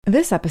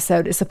This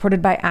episode is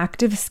supported by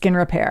Active Skin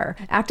Repair.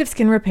 Active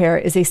Skin Repair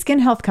is a skin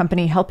health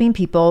company helping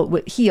people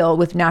heal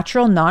with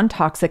natural,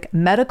 non-toxic,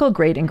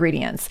 medical-grade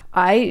ingredients.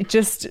 I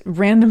just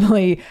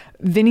randomly,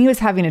 Vinny was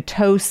having a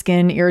toe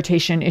skin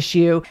irritation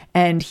issue,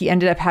 and he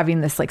ended up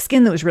having this like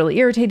skin that was really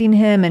irritating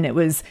him, and it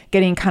was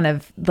getting kind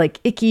of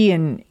like icky,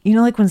 and you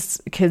know, like when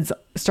kids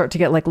start to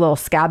get like little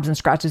scabs and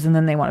scratches and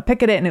then they want to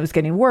pick at it, and it was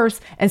getting worse.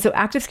 And so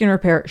Active Skin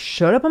Repair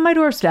showed up on my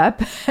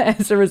doorstep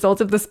as a result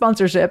of the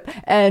sponsorship,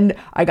 and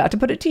I got to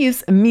put it to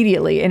use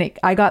immediately. And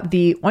I got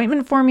the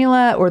ointment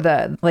formula, or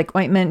the like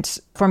ointment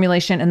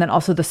formulation, and then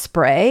also the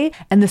spray,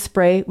 and the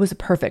spray was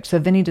perfect. So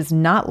Vinny does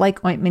not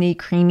like ointmenty,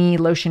 creamy,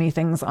 lotiony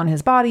things on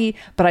his body,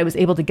 but I was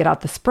able to get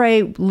out the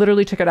spray,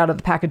 literally took it out of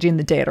the packaging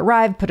the day it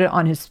arrived, put it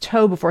on his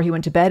toe before he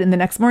went to bed. And the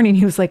next morning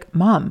he was like,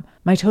 "Mom,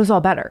 my toe's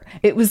all better."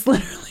 It was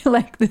literally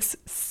like this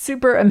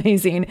super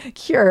amazing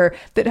cure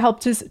that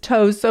helped his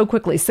toes so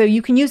quickly. So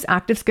you can use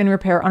Active Skin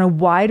Repair on a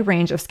wide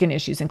range of skin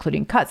issues,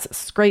 including cuts,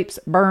 scrapes,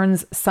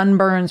 burns,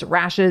 sunburns,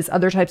 rashes,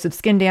 other types of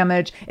skin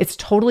damage. It's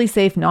totally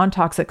safe,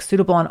 non-toxic,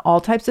 suitable on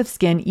all types of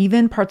skin,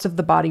 even parts of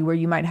the body where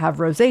you might have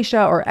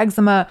rosacea or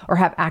eczema or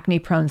have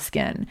acne-prone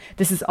skin.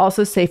 This is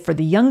also safe for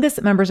the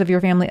youngest members of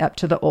your family up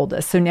to the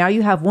oldest. So now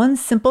you have one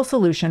simple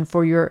solution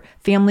for your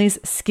family's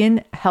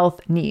skin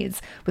health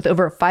needs. With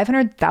over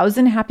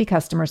 500,000 happy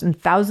customers and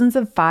thousands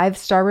of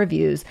 5-star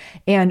reviews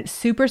and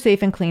super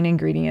safe and clean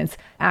ingredients,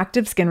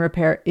 Active Skin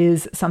Repair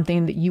is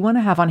something that you want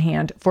to have on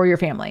hand for your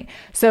family.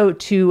 So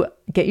to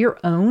get your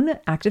own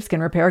Active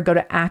Skin Repair, go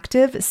to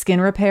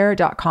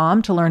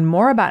activeskinrepair.com to learn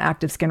more about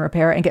Active Skin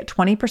Repair and get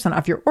 20%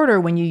 off your order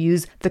when you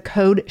use the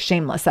code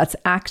SHAMELESS. That's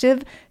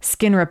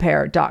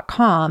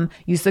activeskinrepair.com.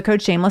 Use the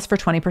code SHAMELESS for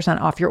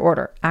 20% off your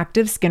order.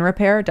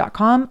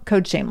 activeskinrepair.com,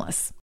 code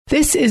SHAMELESS.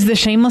 This is the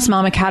Shameless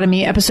Mom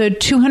Academy, episode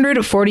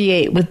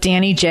 248 with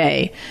Danny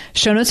J.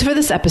 Show notes for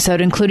this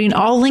episode, including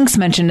all links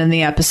mentioned in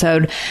the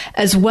episode,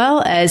 as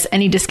well as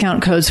any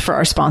discount codes for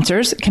our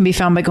sponsors, can be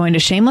found by going to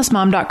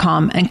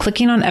shamelessmom.com and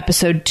clicking on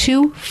episode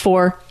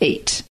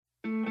 248.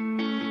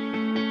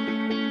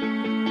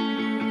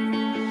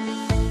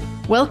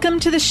 Welcome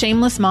to the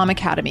Shameless Mom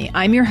Academy.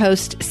 I'm your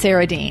host,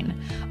 Sarah Dean.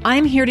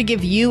 I'm here to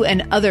give you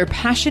and other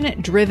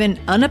passionate, driven,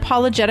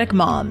 unapologetic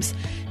moms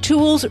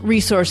tools,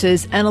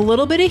 resources, and a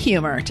little bit of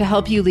humor to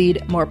help you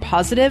lead more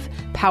positive,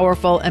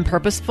 powerful, and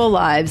purposeful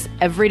lives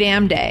every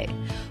damn day.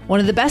 One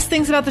of the best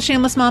things about the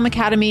Shameless Mom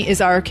Academy is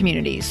our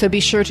community, so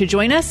be sure to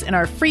join us in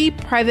our free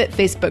private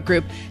Facebook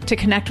group to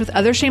connect with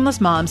other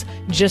shameless moms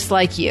just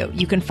like you.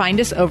 You can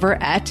find us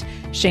over at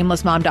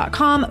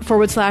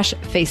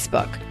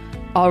shamelessmom.com/Facebook.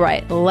 All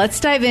right, let's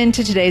dive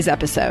into today's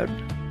episode.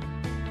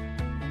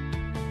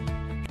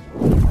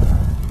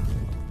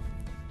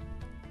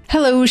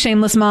 Hello,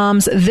 Shameless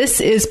Moms.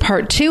 This is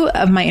part 2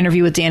 of my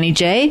interview with Danny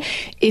J.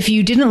 If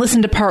you didn't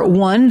listen to part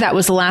 1, that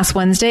was last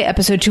Wednesday,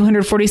 episode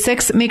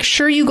 246, make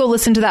sure you go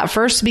listen to that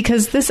first,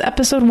 because this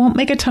episode won't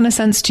make a ton of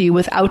sense to you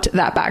without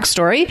that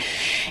backstory.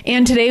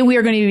 And today we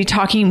are going to be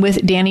talking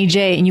with Danny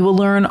J, and you will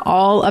learn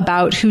all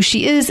about who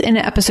she is in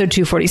episode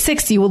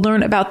 246. You will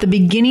learn about the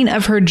beginning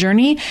of her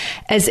journey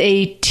as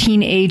a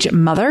teenage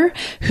mother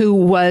who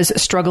was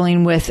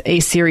struggling with a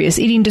serious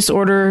eating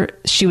disorder.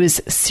 She was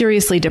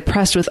seriously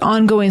depressed with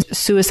ongoing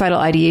suicidal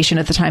ideation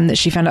at the time that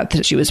she found out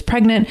that she was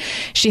pregnant.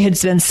 She had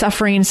been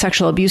suffering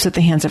sexual abuse at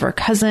the hands of her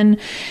cousin.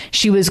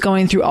 She was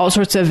going through all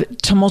sorts of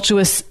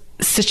tumultuous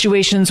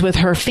situations with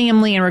her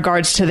family in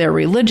regards to their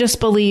religious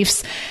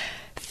beliefs.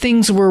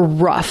 Things were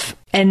rough.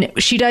 And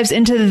she dives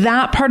into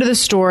that part of the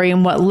story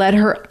and what led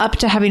her up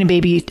to having a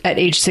baby at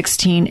age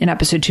 16 in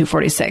episode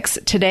 246.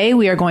 Today,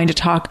 we are going to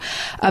talk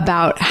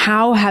about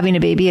how having a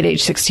baby at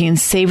age 16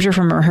 saved her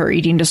from her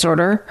eating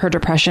disorder, her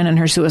depression, and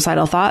her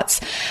suicidal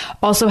thoughts.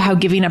 Also, how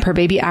giving up her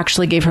baby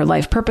actually gave her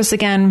life purpose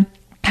again.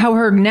 How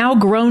her now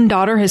grown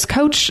daughter has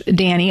coached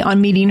Danny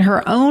on meeting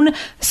her own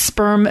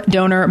sperm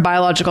donor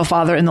biological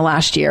father in the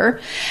last year.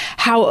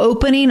 How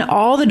opening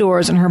all the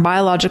doors in her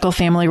biological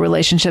family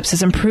relationships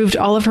has improved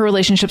all of her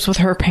relationships with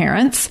her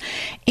parents.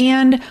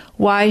 And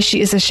why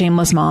she is a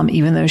shameless mom,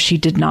 even though she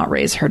did not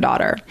raise her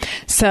daughter.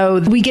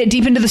 So we get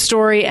deep into the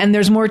story, and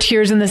there's more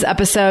tears in this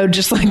episode,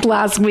 just like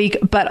last week,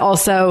 but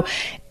also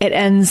it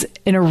ends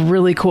in a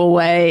really cool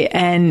way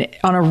and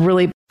on a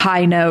really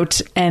high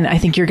note. And I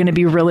think you're going to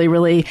be really,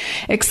 really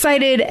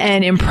excited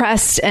and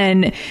impressed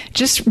and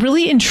just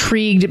really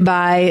intrigued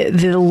by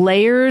the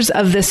layers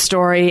of this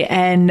story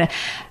and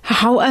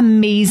how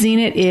amazing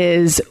it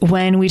is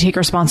when we take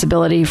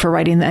responsibility for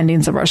writing the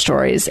endings of our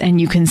stories.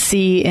 And you can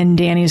see in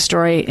Danny's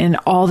story in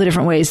all the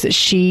different ways that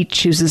she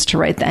chooses to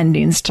write the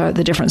endings to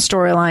the different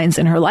storylines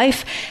in her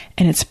life.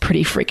 And it's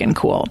pretty freaking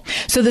cool.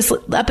 So this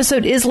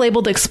episode is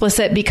labeled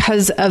explicit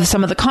because of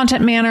some of the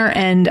content manner.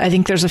 And I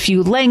think there's a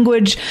few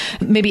language,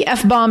 maybe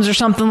F-bombs or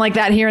something like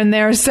that here and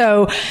there.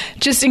 So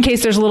just in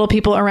case there's little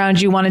people around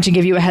you, wanted to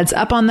give you a heads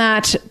up on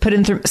that, put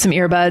in some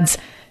earbuds,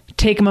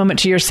 take a moment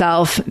to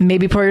yourself,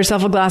 maybe pour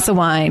yourself a glass of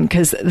wine,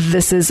 because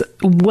this is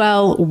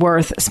well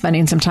worth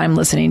spending some time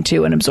listening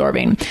to and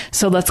absorbing.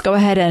 So let's go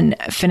ahead and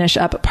finish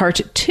up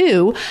part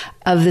 2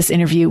 of this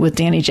interview with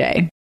Danny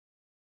J.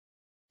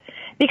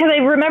 Because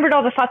I remembered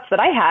all the thoughts that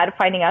I had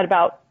finding out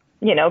about,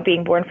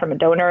 being born from a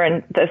donor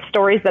and the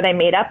stories that I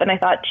made up. And I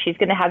thought, she's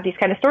going to have these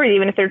kind of stories,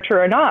 even if they're true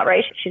or not,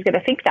 right? She's going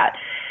to think that.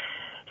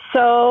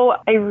 So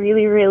I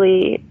really,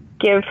 really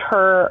give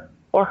her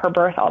or her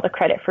birth all the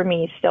credit for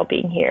me still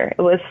being here.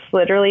 It was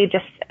literally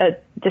just a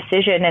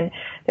decision. And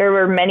there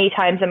were many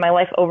times in my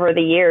life over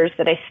the years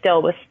that I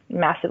still was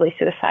massively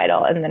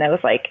suicidal. And then I was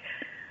like,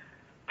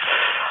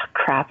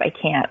 crap, I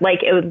can't.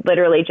 Like, it was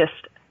literally just,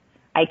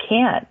 I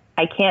can't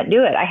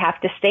do it. I have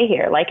to stay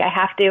here. Like, I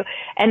have to.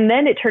 And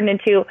then it turned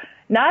into,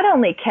 not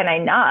only can I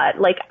not,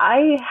 like,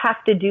 I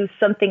have to do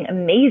something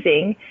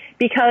amazing,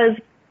 because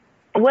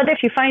what if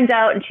she finds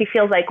out and she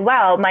feels like,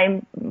 wow,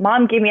 my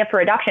mom gave me up for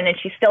adoption and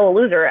she's still a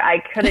loser. I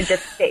could have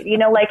just stayed,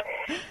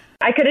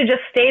 I could have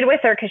just stayed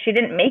with her because she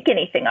didn't make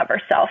anything of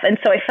herself. And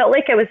so I felt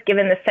like I was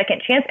given the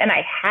second chance and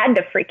I had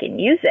to freaking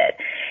use it.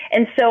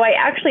 And so I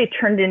actually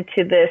turned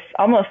into this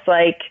almost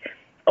like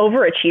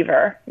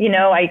overachiever.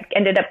 I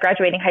ended up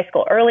graduating high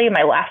school early.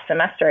 My last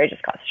semester, I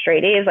just got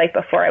straight A's. Like,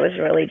 before, I was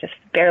really just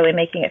barely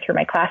making it through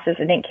my classes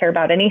and didn't care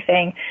about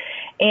anything.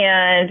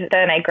 And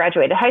then I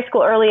graduated high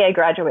school early. I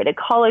graduated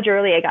college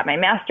early. I got my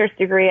master's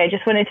degree. I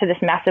just went into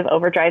this massive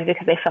overdrive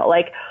because I felt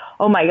like,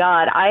 oh my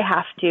God, I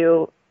have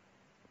to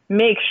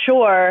make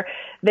sure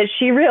that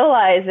she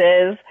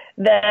realizes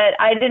that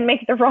I didn't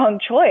make the wrong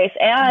choice.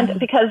 And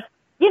because,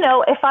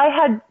 if I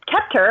had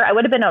kept her, I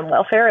would have been on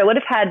welfare. I would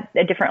have had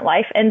a different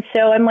life. And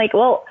so I'm like,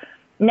 well,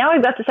 now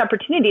I've got this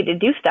opportunity to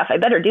do stuff. I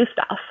better do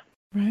stuff.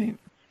 Right.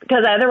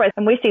 Because otherwise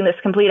I'm wasting this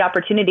complete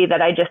opportunity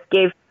that I just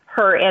gave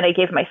her and I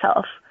gave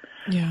myself.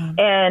 Yeah.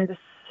 And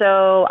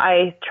so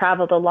I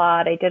traveled a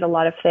lot. I did a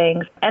lot of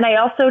things. And I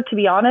also, to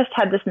be honest,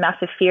 had this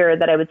massive fear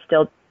that I would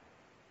still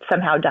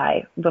somehow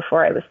die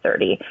before I was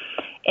 30.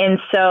 And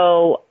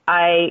so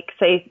I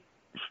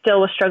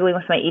still was struggling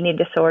with my eating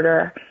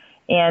disorder.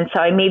 And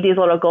so I made these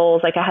little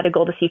goals. Like, I had a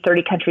goal to see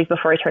 30 countries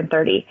before I turned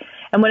 30.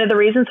 And one of the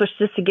reasons was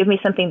just to give me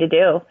something to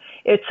do.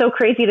 It's so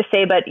crazy to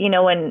say, but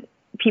when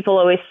people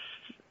always,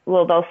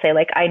 they'll say,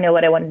 like, I know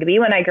what I wanted to be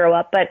when I grow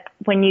up. But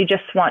when you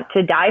just want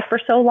to die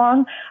for so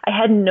long, I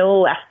had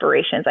no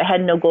aspirations. I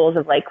had no goals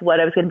of like what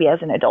I was going to be as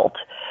an adult.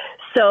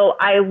 So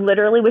I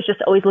literally was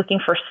just always looking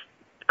for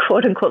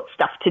quote unquote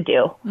stuff to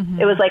do. Mm-hmm.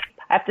 It was like,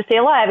 I have to stay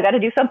alive. I got to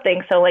do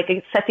something. So like,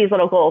 I set these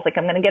little goals. Like,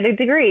 I'm going to get a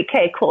degree.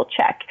 Okay, cool.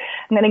 Check.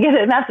 I'm going to get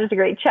a master's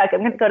degree. Check. I'm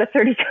going to go to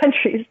 30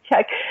 countries.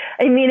 Check.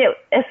 I mean,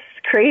 as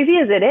crazy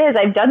as it is,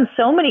 I've done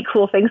so many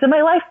cool things in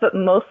my life, but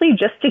mostly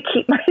just to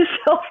keep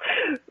myself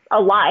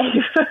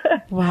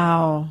alive.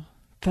 Wow.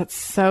 That's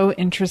so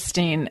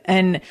interesting.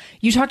 And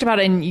you talked about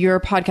in your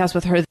podcast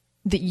with her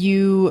that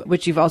you,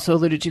 which you've also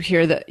alluded to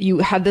here, that you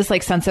had this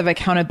like sense of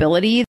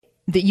accountability,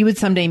 that you would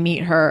someday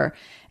meet her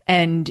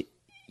and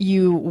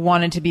you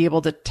wanted to be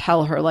able to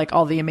tell her like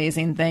all the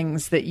amazing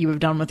things that you have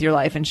done with your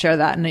life and share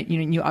that.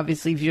 And you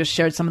obviously just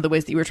shared some of the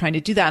ways that you were trying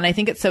to do that. And I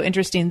think it's so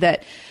interesting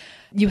that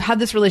you had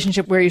this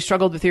relationship where you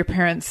struggled with your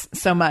parents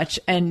so much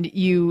and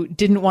you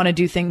didn't want to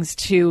do things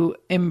to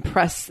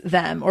impress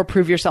them or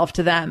prove yourself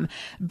to them.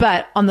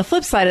 But on the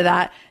flip side of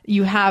that,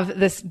 you have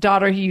this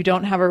daughter who you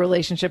don't have a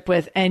relationship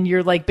with, and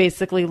you're like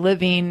basically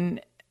living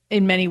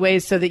in many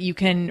ways so that you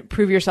can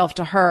prove yourself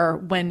to her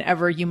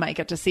whenever you might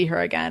get to see her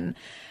again.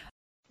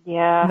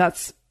 Yeah.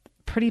 That's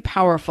pretty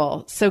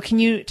powerful. So can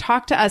you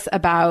talk to us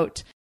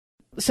about,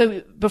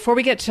 so before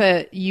we get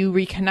to you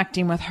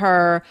reconnecting with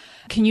her,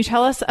 can you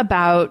tell us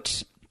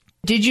about,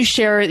 did you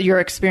share your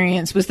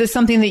experience? Was this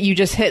something that you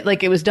just hit,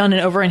 like it was done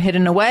and over and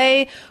hidden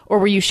away? Or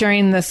were you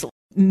sharing this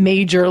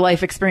major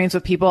life experience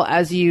with people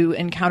as you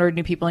encountered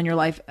new people in your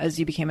life as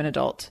you became an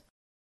adult?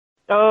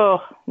 Oh,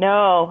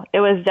 no, it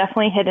was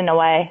definitely hidden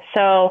away.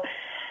 So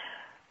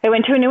I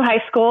went to a new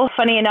high school.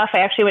 Funny enough, I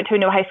actually went to a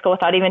new high school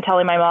without even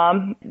telling my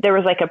mom. There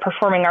was like a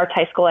performing arts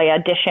high school. I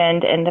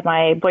auditioned and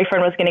my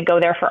boyfriend was going to go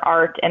there for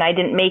art and I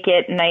didn't make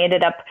it. And I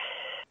ended up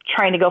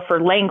trying to go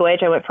for language.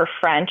 I went for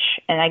French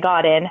and I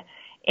got in.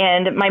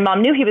 And my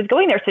mom knew he was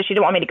going there, so she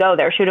didn't want me to go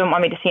there. She didn't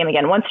want me to see him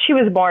again. Once she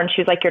was born,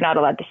 she was like, you're not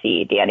allowed to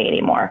see Danny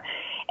anymore.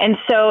 And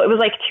so it was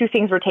like two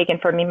things were taken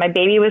from me. My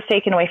baby was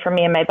taken away from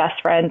me and my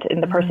best friend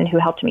and the person who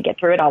helped me get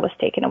through it all was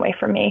taken away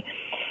from me.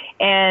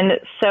 And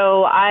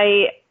so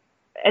I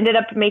ended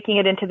up making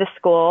it into the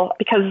school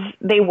because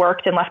they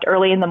worked and left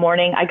early in the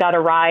morning. I got a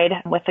ride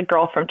with a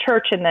girl from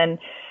church and then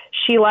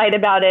she lied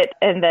about it.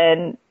 And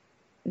then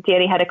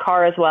Danny had a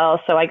car as well.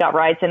 So I got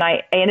rides and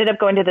I ended up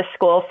going to the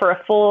school for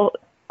a full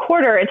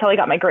quarter until I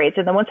got my grades.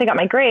 And then once I got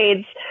my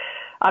grades,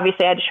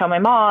 obviously I had to show my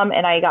mom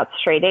and I got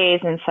straight A's.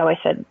 And so I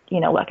said,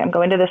 look, I'm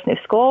going to this new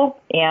school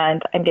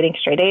and I'm getting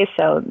straight A's.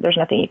 So there's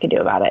nothing you can do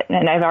about it.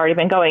 And I've already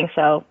been going.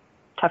 So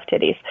tough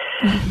titties.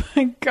 Oh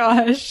my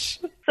gosh.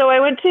 So I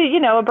went to,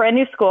 a brand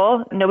new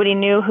school. Nobody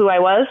knew who I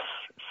was.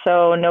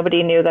 So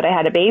nobody knew that I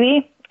had a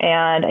baby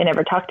and I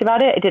never talked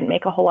about it. I didn't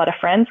make a whole lot of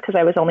friends because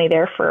I was only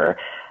there for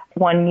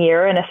one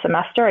year in a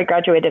semester. I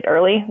graduated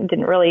early,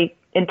 didn't really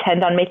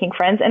intend on making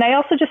friends. And I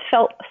also just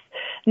felt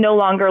no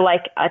longer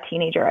like a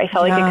teenager. I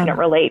felt like I couldn't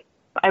relate.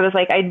 I was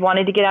like, I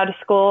wanted to get out of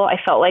school. I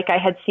felt like I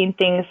had seen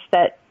things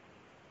that,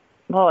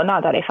 well,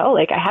 not that I felt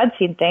like I had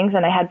seen things,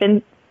 and I had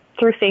been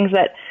through things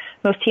that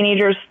most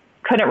teenagers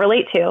couldn't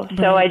relate to.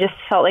 So I just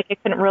felt like I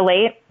couldn't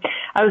relate.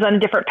 I was on a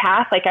different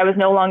path. Like I was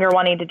no longer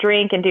wanting to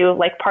drink and do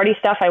like party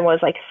stuff. I was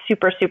like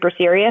super, super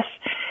serious.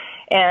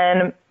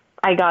 And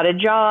I got a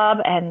job,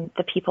 and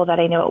the people that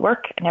I knew at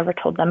work, I never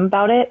told them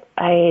about it.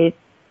 I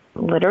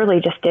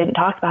literally just didn't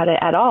talk about it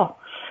at all.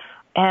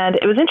 And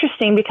it was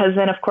interesting because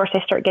then, of course,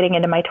 I start getting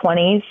into my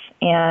 20s,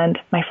 and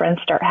my friends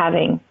start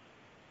having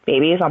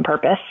babies on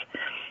purpose.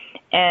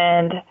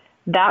 And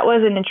that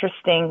was an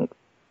interesting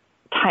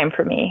time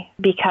for me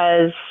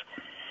because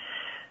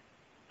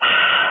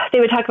they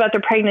would talk about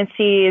their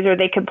pregnancies or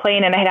they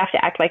complain, and I'd have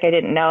to act like I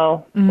didn't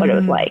know what it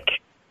was like.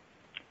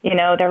 You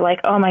know, they're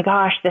like, oh my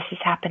gosh, this is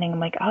happening. I'm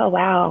like, oh,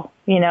 wow.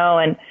 You know,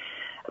 and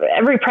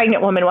every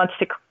pregnant woman wants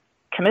to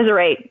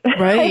commiserate.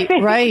 Right,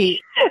 right.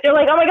 They're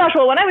like, oh my gosh,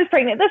 well, when I was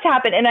pregnant, this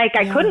happened. And I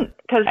couldn't,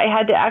 because I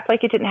had to act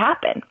like it didn't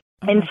happen.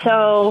 And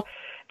so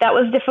that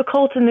was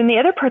difficult. And then the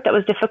other part that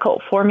was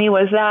difficult for me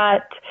was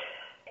that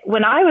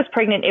when I was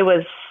pregnant, it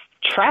was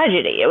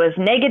tragedy. It was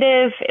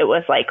negative. It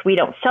was like, we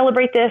don't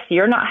celebrate this.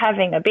 You're not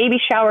having a baby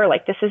shower.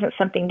 Like, this isn't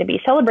something to be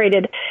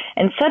celebrated.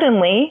 And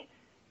suddenly,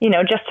 you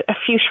know, just a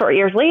few short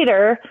years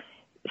later,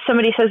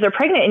 somebody says they're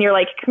pregnant and you're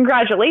like,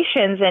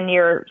 congratulations, and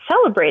you're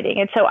celebrating.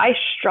 And so I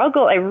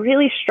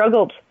really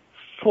struggled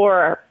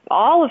for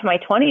all of my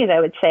 20s,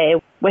 I would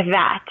say, with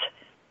that.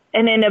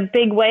 And in a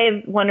big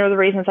way, one of the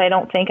reasons I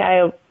don't think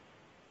I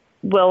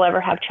will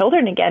ever have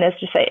children again is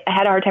just I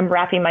had a hard time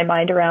wrapping my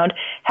mind around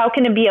how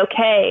can it be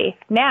okay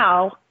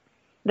now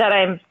that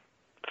I'm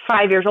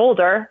 5 years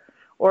older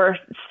or a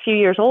few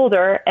years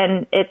older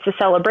and it's a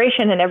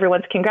celebration and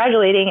everyone's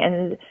congratulating,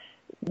 and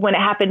when it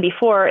happened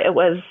before, it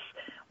was,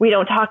 we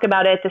don't talk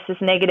about it. This is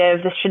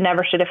negative. This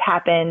should have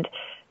happened.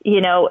 You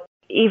know,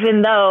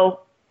 even though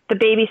the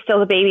baby's still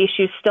the baby,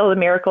 she was still the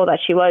miracle that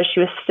she was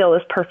still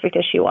as perfect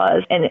as she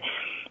was. And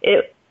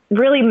it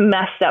really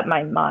messed up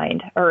my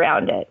mind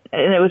around it.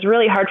 And it was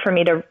really hard for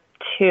me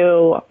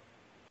to,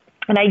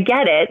 and I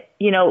get it,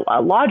 you know,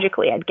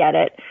 logically I'd get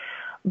it,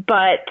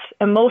 but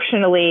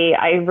emotionally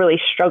I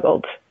really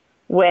struggled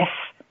with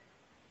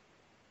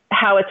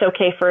how it's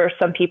okay for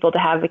some people to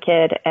have a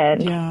kid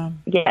and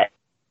yet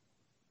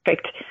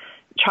perfect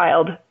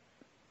child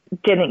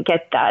didn't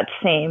get that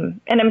same.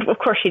 And of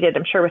course she did,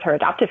 I'm sure, with her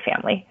adoptive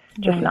family,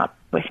 just not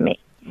with me.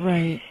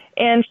 Right.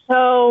 And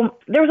so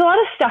there was a lot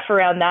of stuff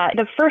around that.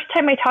 The first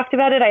time I talked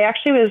about it,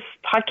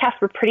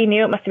 podcasts were pretty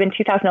new. It must have been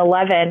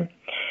 2011.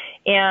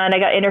 And I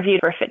got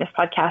interviewed for a fitness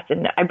podcast,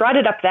 and I brought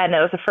it up then. It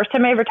was the first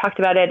time I ever talked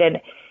about it. And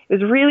it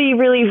was really,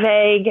 really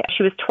vague.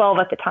 She was 12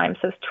 at the time.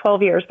 So it was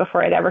 12 years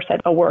before I'd ever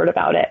said a word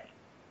about it.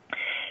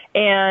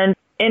 And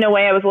in a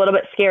way, I was a little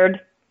bit scared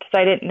because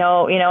I didn't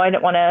know, you know, I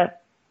didn't want to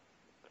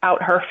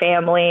out her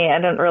family. I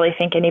didn't really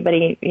think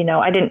anybody, you know,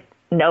 I didn't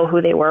know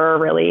who they were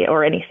really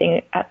or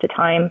anything at the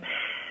time.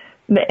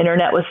 The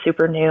internet was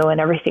super new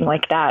and everything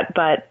like that.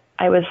 But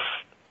I was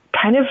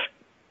kind of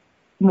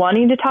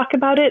wanting to talk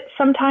about it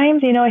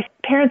sometimes. You know,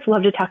 parents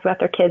love to talk about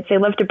their kids. They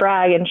love to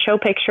brag and show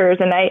pictures.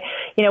 And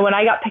you know, when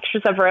I got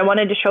pictures of her, I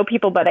wanted to show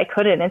people, but I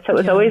couldn't. And so it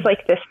was always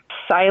like this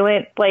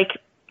silent, like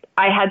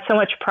I had so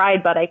much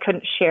pride, but I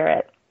couldn't share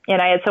it.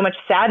 And I had so much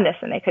sadness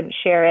and I couldn't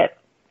share it.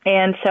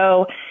 And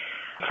so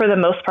for the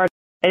most part,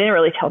 I didn't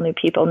really tell new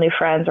people, new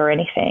friends or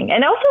anything.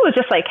 And also it was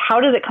just like, how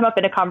does it come up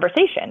in a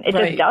conversation? It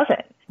just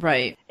doesn't.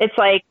 Right. It's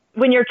like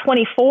when you're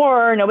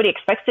 24, nobody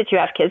expects that you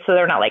have kids. So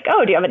they're not like,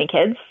 oh, do you have any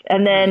kids?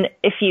 And then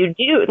if you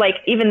do, like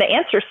even the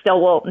answer still,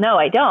 well, no,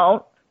 I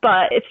don't.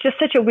 But it's just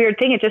such a weird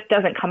thing. It just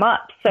doesn't come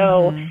up.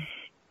 So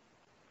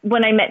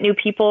when I met new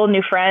people,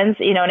 new friends,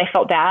 you know, and I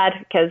felt bad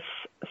because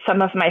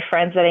some of my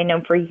friends that I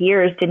known for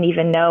years didn't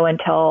even know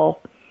until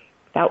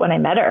about when I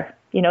met her.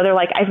 You know, they're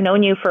like, I've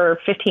known you for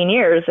 15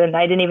 years and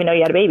I didn't even know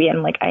you had a baby. And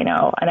I'm like, I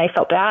know. And I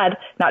felt bad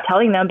not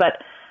telling them,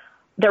 but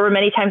there were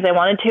many times I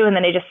wanted to, and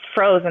then I just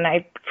froze and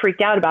I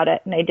freaked out about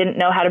it and I didn't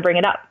know how to bring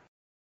it up.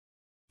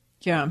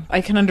 Yeah,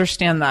 I can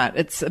understand that.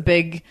 It's a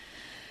big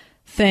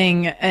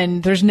thing,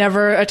 and there's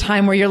never a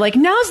time where you're like,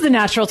 now's the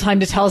natural time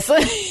to tell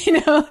us, you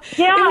know?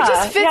 Yeah. It would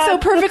just fit so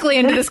perfectly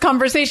into this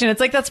conversation. It's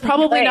like, that's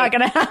probably not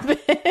going to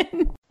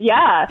happen.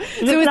 Yeah.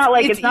 It's not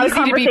like, it's not a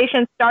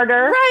conversation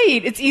starter.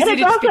 Right. It's easy to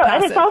just be passive.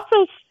 And it's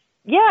also,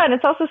 and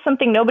it's also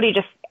something nobody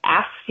just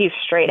asks you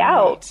straight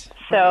out.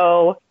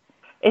 So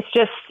it's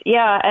just,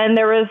 and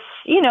there was,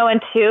 you know,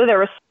 and two, there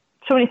was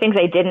so many things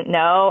I didn't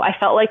know. I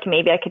felt like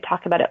maybe I could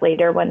talk about it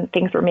later when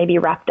things were maybe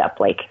wrapped up,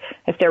 like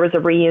if there was a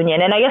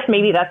reunion. And I guess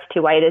maybe that's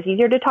too why it is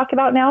easier to talk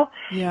about now,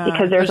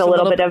 because there's a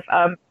little bit of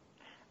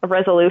a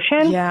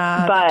resolution.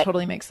 Yeah, but that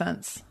totally makes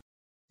sense.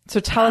 So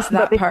tell us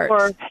that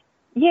part.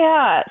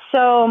 Yeah.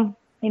 So,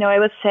 you know, I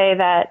would say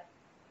that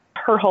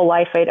her whole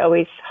life, I'd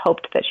always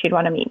hoped that she'd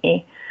want to meet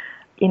me.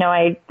 You know,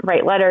 I'd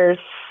write letters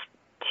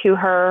to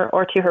her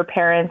or to her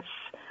parents.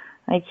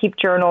 I keep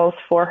journals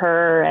for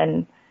her,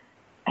 and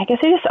I guess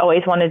I just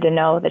always wanted to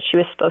know that she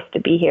was supposed to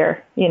be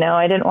here. You know,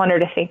 I didn't want her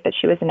to think that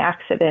she was an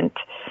accident.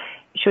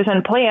 She was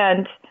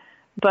unplanned,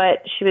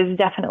 but she was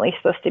definitely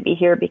supposed to be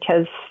here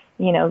because,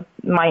 you know,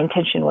 my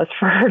intention was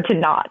for her to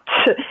not.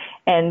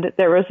 And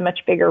there was a much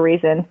bigger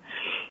reason.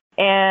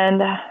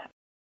 And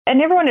I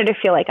never wanted to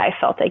feel like I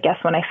felt, I guess,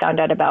 when I found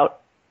out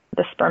about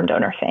the sperm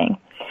donor thing.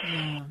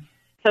 Mm.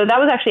 So that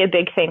was actually a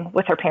big thing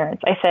with her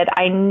parents. I said,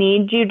 I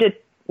need you to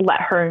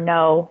let her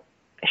know.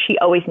 She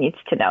always needs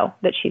to know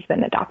that she's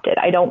been adopted.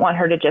 I don't want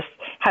her to just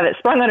have it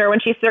sprung on her when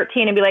she's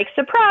 13 and be like,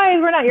 surprise,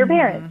 we're not your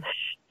parents.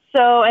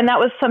 So, and that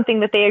was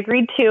something that they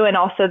agreed to. And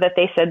also that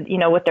they said, you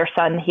know, with their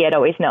son, he had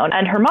always known.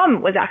 And her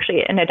mom was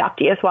actually an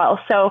adoptee as well.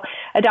 So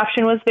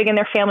adoption was big in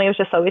their family. It was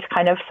just always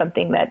kind of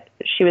something that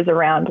she was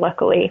around,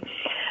 luckily.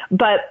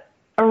 But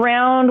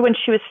around when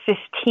she was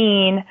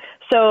 15,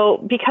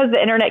 so because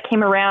the internet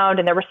came around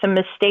and there were some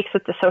mistakes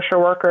with the social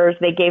workers,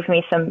 they gave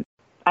me some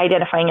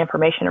identifying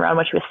information around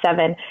when she was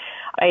 7.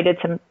 I did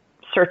some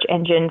search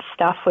engine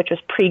stuff, which was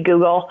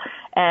pre-Google,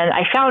 and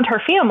I found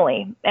her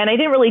family. And I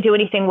didn't really do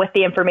anything with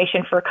the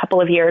information for a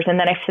couple of years, and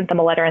then I sent them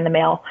a letter in the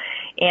mail.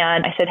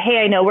 And I said, hey,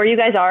 I know where you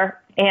guys are,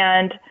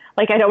 and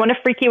like, I don't want to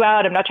freak you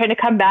out. I'm not trying to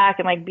come back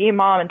and like be a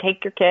mom and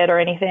take your kid or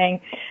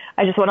anything.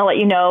 I just want to let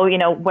you know,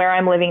 where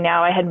I'm living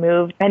now. I had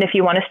moved, and if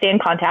you want to stay in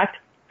contact,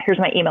 here's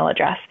my email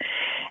address.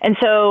 And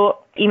so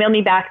emailed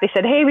me back. They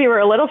said, hey, we were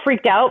a little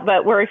freaked out,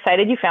 but we're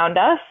excited you found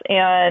us.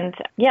 And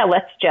yeah,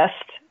 let's just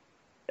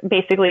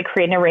basically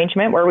create an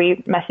arrangement where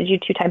we message you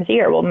 2 times a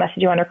year. We'll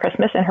message you on her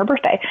Christmas and her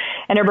birthday.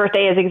 And her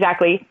birthday is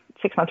exactly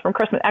 6 months from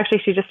Christmas.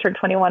 Actually, she just turned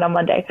 21 on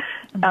Monday,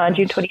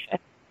 June 25th.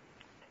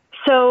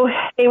 So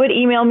they would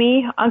email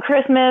me on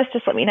Christmas,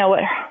 just let me know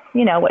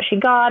what she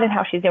got and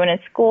how she's doing in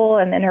school,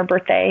 and then her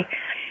birthday.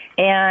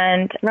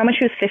 And around when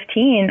she was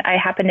 15, I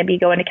happened to be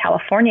going to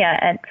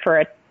California for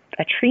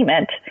a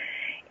treatment.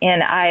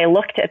 And I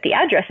looked at the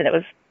address, and it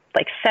was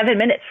like 7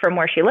 minutes from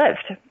where she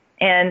lived.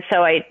 And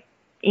so I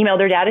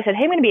emailed her dad. I said,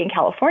 hey, I'm going to be in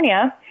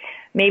California.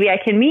 Maybe I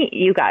can meet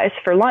you guys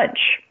for lunch.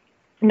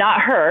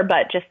 Not her,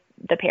 but just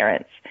the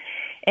parents.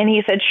 And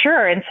he said,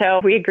 sure. And so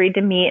we agreed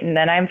to meet. And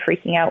then I'm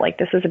freaking out like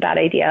this is a bad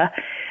idea.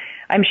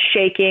 I'm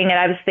shaking. And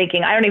I was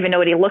thinking, I don't even know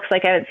what he looks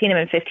like. I haven't seen him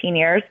in 15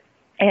 years.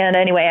 And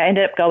anyway, I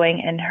ended up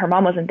going, and her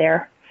mom wasn't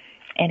there.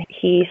 And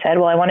he said,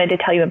 well, I wanted to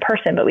tell you in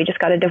person, but we just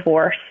got a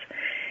divorce.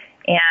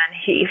 And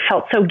he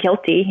felt so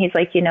guilty. He's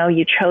like, you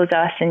chose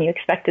us and you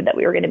expected that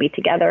we were going to be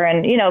together.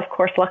 And, of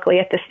course, luckily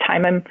at this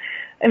time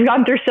I've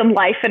gone through some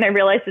life, and I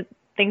realized that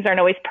things aren't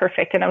always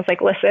perfect. And I was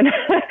like, listen,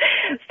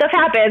 stuff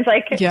happens.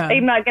 Like, yeah.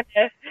 I'm not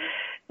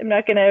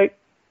going to,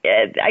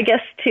 I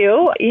guess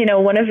too,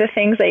 one of the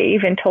things I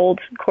even told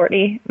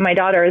Courtney, my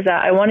daughter, is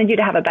that I wanted you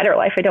to have a better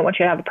life. I don't want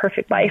you to have a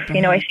perfect life.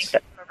 Right. I think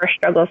that some of our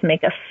struggles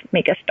make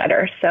us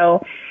better.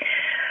 So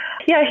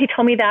yeah, he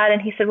told me that, and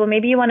he said, well,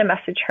 maybe you want to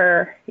message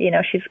her.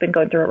 She's been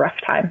going through a rough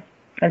time.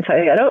 And so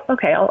I said, oh,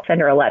 okay, I'll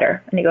send her a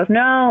letter. And he goes,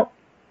 no,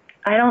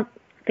 I don't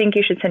think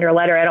you should send her a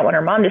letter. I don't want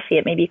her mom to see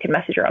it. Maybe you can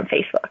message her on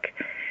Facebook.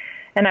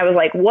 And I was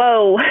like,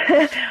 whoa,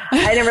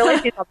 I didn't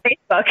realize she's on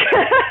Facebook.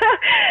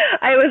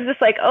 I was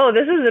just like, oh,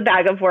 this is a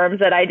bag of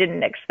worms that I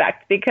didn't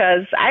expect,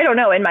 because I don't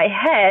know, in my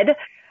head,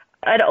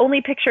 I'd only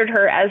pictured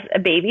her as a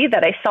baby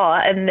that I saw.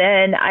 And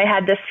then I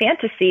had this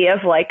fantasy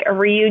of like a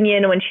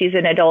reunion when she's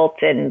an adult,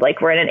 and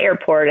like we're in an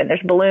airport and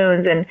there's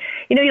balloons, and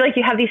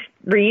you have these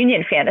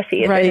reunion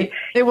fantasies. Right.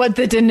 That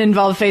didn't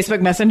involve Facebook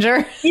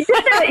Messenger.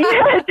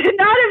 It did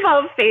not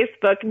involve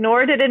Facebook,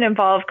 nor did it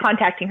involve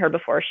contacting her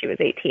before she was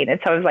 18. And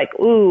so I was like,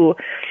 ooh.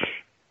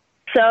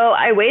 So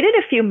I waited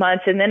a few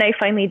months, and then I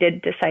finally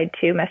did decide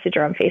to message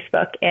her on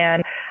Facebook,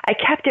 and I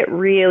kept it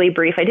really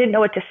brief. I didn't know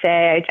what to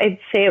say. I'd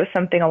say it was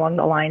something along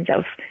the lines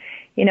of,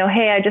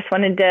 hey, I just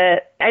wanted to,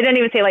 I didn't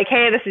even say like,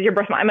 hey, this is your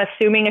birth month. I'm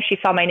assuming if she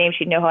saw my name,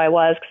 she'd know who I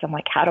was, because I'm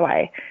like, how do we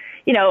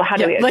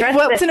address like,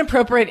 what's an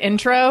appropriate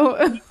intro?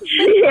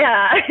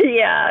 Yeah.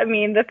 I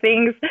mean, the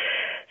things.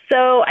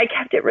 So I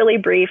kept it really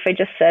brief. I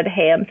just said,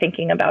 hey, I'm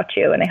thinking about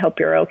you, and I hope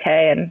you're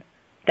okay. And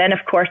then, of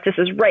course, this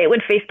is right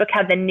when Facebook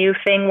had the new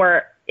thing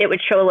where it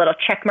would show a little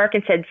check mark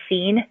and said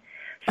seen,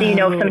 so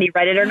if somebody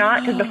read it or not,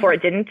 because before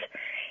it didn't.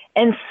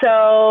 And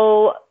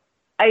so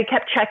I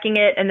kept checking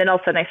it, and then all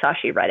of a sudden I saw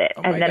she read it,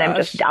 and then I'm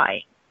just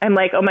dying. I'm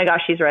like, oh my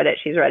gosh, she's read it.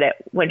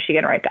 When's she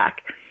going to write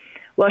back?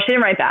 Well, she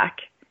didn't write back,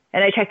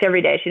 and I checked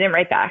every day. She didn't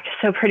write back.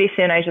 So pretty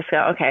soon I just go,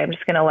 okay, I'm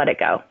just going to let it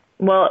go.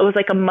 Well, it was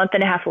like a month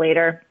and a half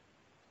later.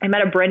 I'm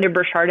at a Brenda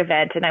Burchard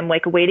event, and I'm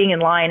like waiting in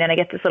line, and I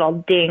get this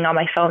little ding on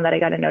my phone that I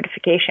got a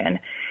notification,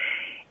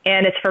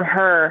 and it's from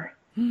her.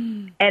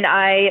 And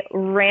I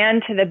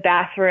ran to the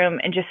bathroom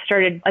and just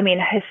started,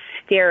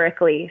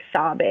 hysterically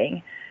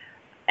sobbing.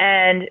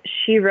 And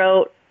she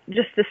wrote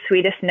just the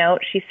sweetest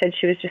note. She said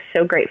she was just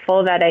so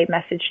grateful that I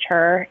messaged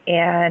her,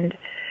 and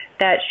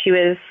that she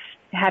was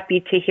happy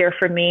to hear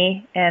from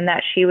me, and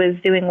that she was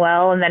doing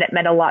well, and that it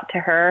meant a lot to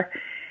her,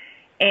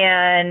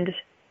 and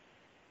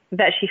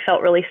that she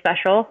felt really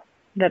special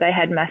that I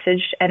had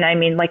messaged. And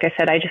like I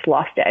said, I just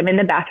lost it. I'm in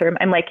the bathroom.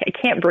 I'm like, I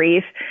can't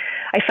breathe.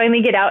 I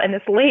finally get out and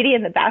this lady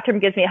in the bathroom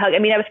gives me a hug. I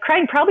mean, I was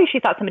crying. Probably she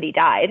thought somebody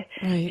died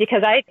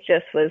because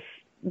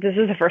this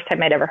is the first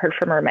time I'd ever heard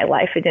from her in my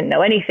life. I didn't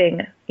know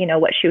anything,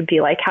 what she would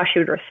be like, how she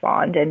would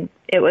respond. And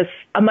it was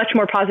a much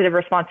more positive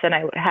response than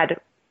I had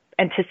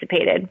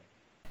anticipated.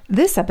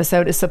 This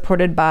episode is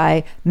supported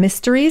by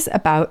Mysteries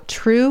About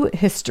True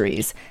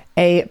Histories,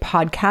 a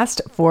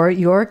podcast for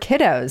your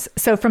kiddos.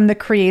 So from the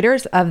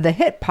creators of the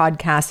hit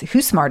podcast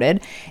Who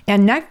Smarted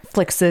and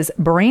Netflix's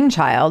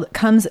Brainchild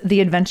comes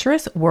the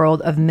adventurous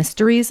world of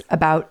Mysteries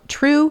About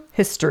True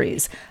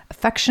Histories,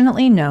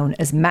 affectionately known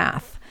as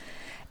MATH.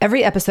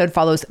 Every episode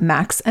follows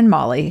Max and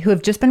Molly, who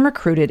have just been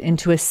recruited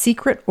into a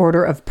secret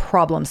order of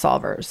problem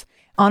solvers,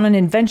 on an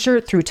adventure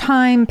through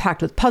time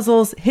packed with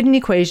puzzles, hidden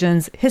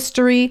equations,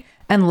 history,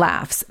 and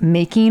laughs,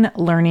 making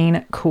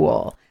learning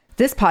cool.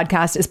 This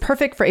podcast is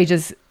perfect for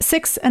ages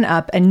 6 and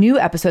up, and new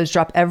episodes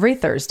drop every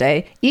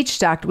Thursday, each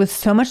stacked with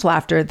so much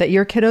laughter that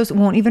your kiddos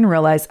won't even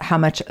realize how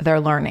much they're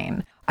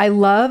learning. I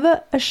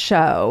love a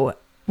show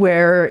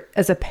where,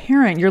 as a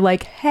parent, you're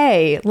like,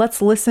 hey,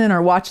 let's listen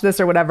or watch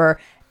this or whatever,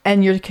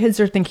 and your kids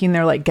are thinking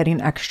they're like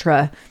getting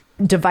extra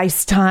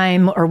device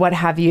time or what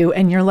have you,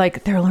 and you're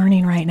like, they're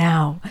learning right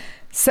now.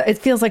 So it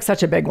feels like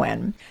such a big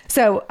win.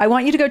 So I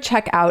want you to go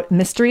check out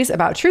Mysteries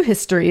About True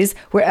Histories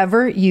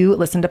wherever you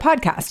listen to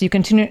podcasts. You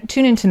can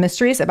tune into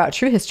Mysteries About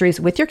True Histories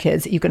with your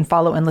kids. You can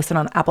follow and listen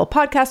on Apple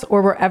Podcasts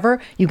or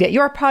wherever you get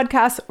your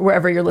podcasts,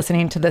 wherever you're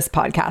listening to this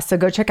podcast. So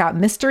go check out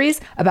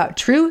Mysteries About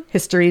True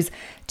Histories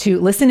to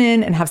listen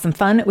in and have some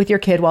fun with your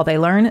kid while they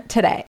learn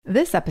today.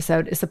 This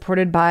episode is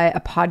supported by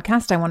a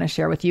podcast I want to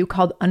share with you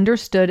called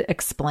Understood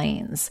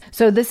Explains.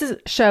 So this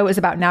show is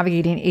about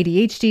navigating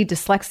ADHD,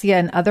 dyslexia,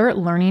 and other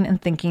learning and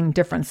thinking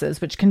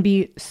differences, which can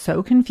be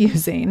so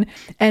confusing.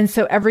 And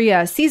so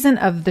every season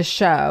of the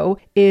show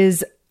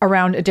is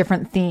around a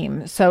different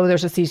theme. So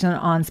there's a season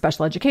on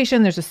special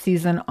education, there's a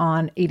season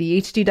on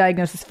ADHD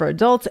diagnosis for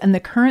adults, and the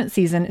current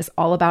season is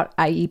all about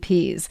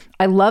IEPs.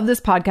 I love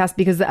this podcast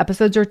because the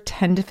episodes are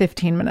 10 to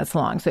 15 minutes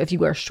long. So if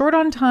you are short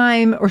on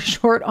time or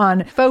short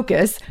on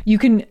focus, you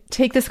can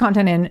take this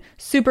content in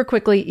super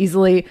quickly,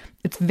 easily.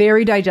 It's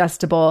very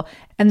digestible.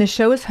 And the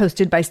show is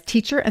hosted by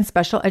teacher and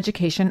special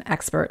education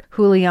expert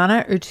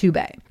Juliana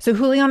Urtubey. So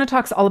Juliana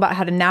talks all about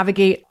how to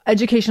navigate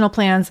educational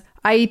plans,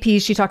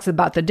 IEPs. She talks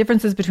about the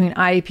differences between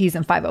IEPs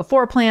and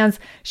 504 plans.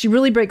 She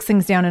really breaks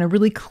things down in a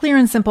really clear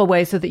and simple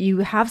way so that you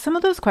have some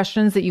of those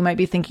questions that you might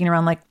be thinking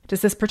around, like,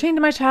 does this pertain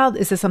to my child?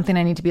 Is this something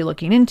I need to be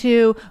looking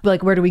into?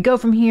 Like, where do we go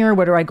from here?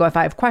 Where do I go if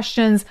I have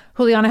questions?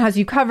 Juliana has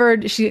you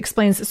covered. She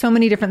explains so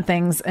many different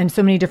things and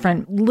so many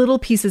different little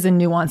pieces and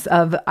nuance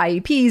of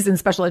IEPs and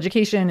special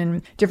education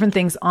and different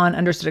things on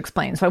Understood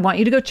Explains. So I want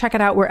you to go check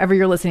it out wherever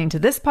you're listening to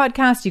this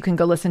podcast. You can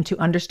go listen to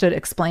Understood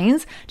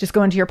Explains. Just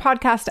go into your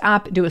podcast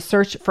app, do a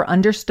search for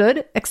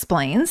Understood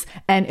Explains,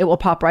 and it will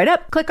pop right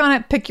up. Click on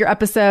it, pick your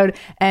episode,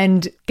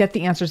 and get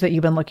the answers that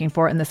you've been looking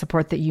for and the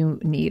support that you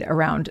need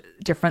around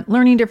different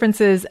learning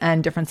differences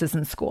and differences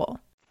in school.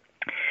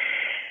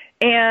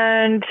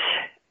 And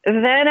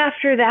then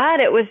after that,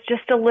 it was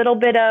just a little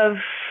bit of,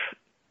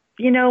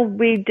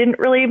 we didn't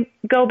really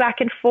go back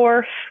and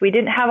forth. We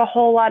didn't have a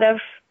whole lot of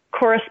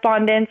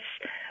correspondence,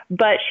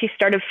 but she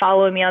started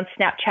following me on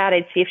Snapchat.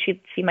 I'd see if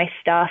she'd see my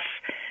stuff.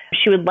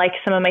 She would like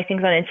some of my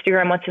things on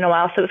Instagram once in a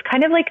while. So it was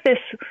kind of like this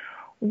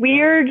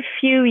weird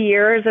few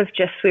years of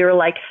just, we were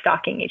like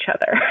stalking each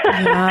other.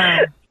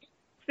 Yeah.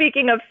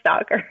 Speaking of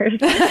stalkers.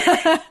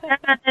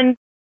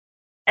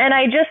 And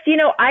I just,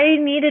 I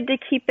needed to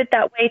keep it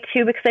that way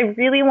too, because I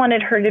really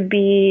wanted her to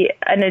be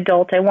an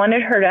adult. I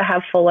wanted her to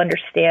have full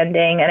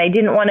understanding, and I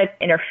didn't want to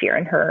interfere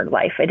in her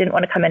life. I didn't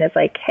want to come in as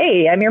like,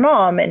 hey, I'm your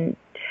mom. And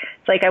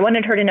it's like, I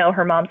wanted her to know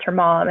her mom's her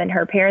mom and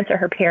her parents are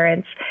her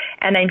parents,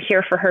 and I'm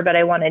here for her, but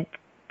I wanted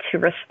to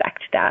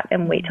respect that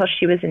and wait till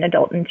she was an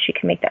adult and she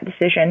can make that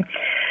decision.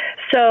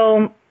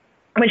 So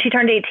when she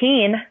turned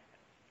 18,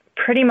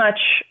 pretty much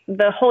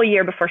the whole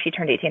year before she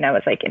turned 18, I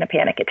was like in a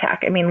panic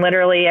attack. I mean,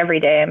 literally every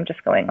day I'm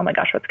just going, oh my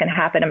gosh, what's going to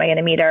happen? Am I going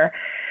to meet her?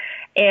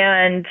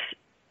 And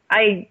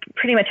I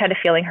pretty much had a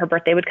feeling her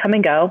birthday would come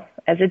and go,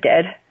 as it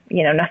did.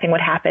 Nothing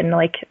would happen.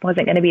 Like, it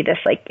wasn't going to be this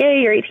like,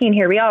 yay, you're 18,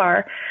 here we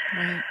are.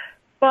 Right.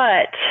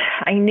 But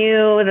I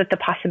knew that the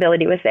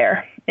possibility was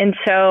there. And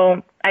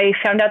so I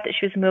found out that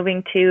she was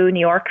moving to New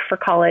York for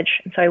college.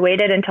 And so I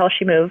waited until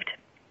she moved.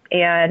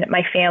 And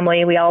my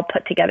family, we all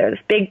put together this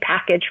big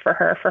package for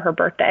her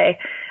birthday.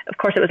 Of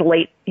course, it was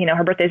late.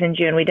 Her birthday's in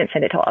June. We didn't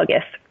send it till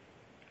August.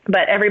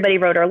 But everybody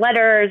wrote her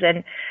letters,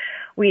 and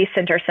we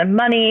sent her some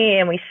money.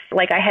 And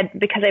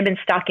because I'd been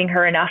stalking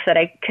her enough that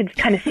I could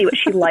kind of see what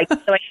she liked.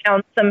 So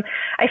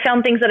I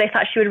found things that I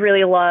thought she would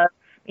really love,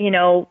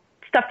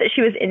 stuff that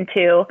she was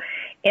into.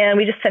 And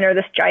we just sent her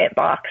this giant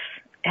box.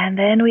 And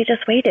then we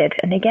just waited.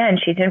 And again,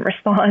 she didn't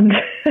respond.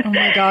 Oh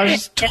my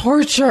gosh,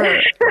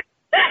 torture.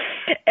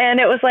 And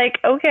it was like,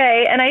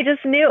 okay. And I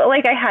just knew,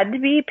 like, I had to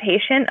be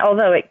patient,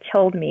 although it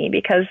killed me,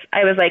 because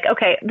I was like,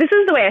 okay, this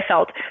is the way I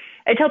felt.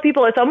 I tell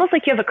people it's almost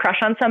like you have a crush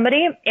on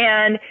somebody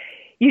and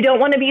you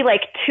don't want to be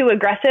like too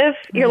aggressive.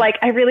 You're like,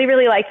 I really,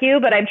 really like you,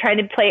 but I'm trying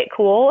to play it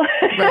cool.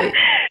 Right.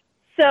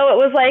 So it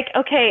was like,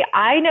 okay,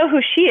 I know who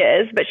she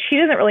is, but she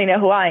doesn't really know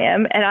who I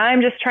am. And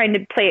I'm just trying to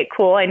play it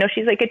cool. I know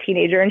she's like a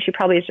teenager and she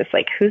probably is just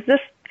like, who's this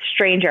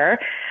stranger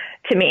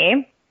to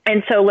me?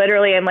 And so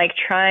literally I'm like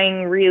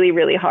trying really,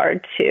 really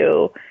hard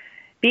to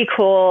be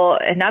cool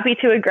and not be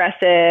too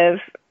aggressive,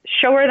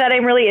 show her that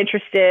I'm really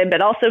interested,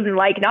 but also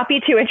like not be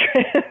too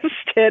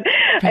interested.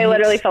 Right. I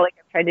literally felt like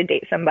I'm trying to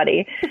date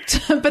somebody.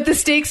 But the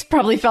stakes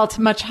probably felt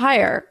much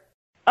higher.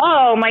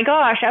 Oh my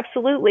gosh,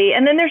 absolutely.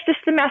 And then there's just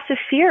the massive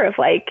fear of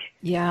like,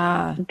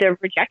 the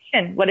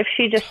rejection. What if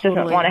she just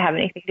doesn't want to have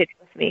anything to do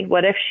with me?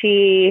 What if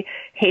she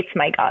hates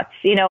my guts?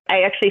 You know,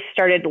 I actually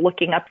started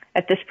looking up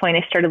at this point,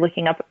 I started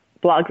looking up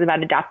blogs about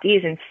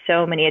adoptees, and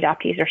so many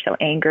adoptees are so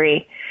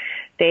angry.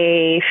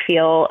 They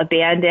feel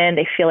abandoned.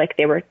 They feel like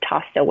they were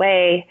tossed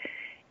away,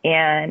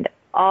 and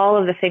all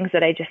of the things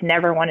that I just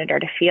never wanted her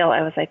to feel.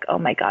 I was like, oh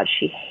my God,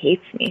 she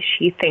hates me.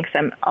 She thinks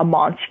I'm a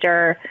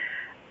monster.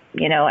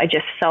 You know, I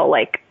just felt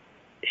like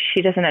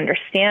she doesn't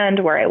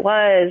understand where I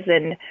was.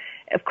 And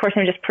of course,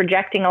 I'm just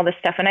projecting all this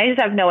stuff, and I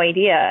just have no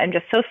idea. I'm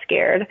just so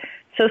scared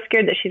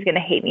that she's going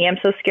to hate me. I'm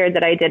so scared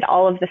that I did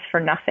all of this for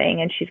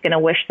nothing, and she's going to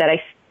wish that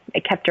I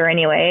kept her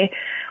anyway.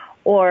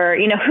 Or,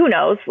 you know, who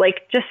knows,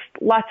 like just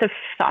lots of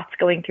thoughts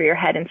going through your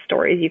head and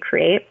stories you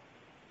create.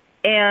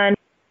 And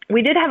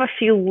we did have a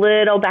few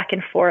little back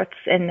and forths,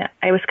 and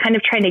I was kind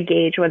of trying to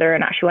gauge whether or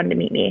not she wanted to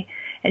meet me.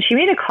 And she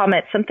made a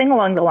comment, something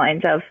along the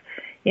lines of,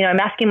 you know, I'm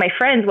asking my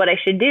friends what I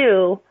should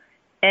do,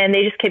 and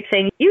they just kept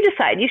saying, you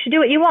decide, you should do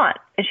what you want.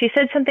 And she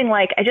said something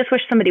like, I just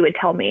wish somebody would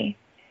tell me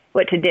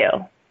what to do.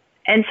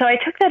 And so I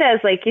took that as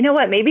like, you know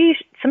what, maybe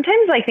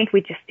sometimes I think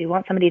we just do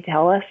want somebody to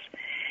tell us.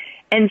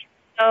 And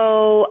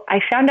so I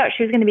found out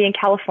she was going to be in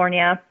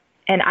California,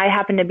 and I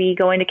happened to be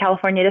going to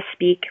California to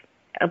speak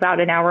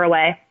about an hour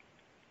away.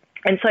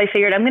 And so I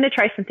figured I'm going to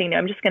try something new.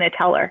 I'm just going to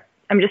tell her.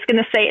 I'm just going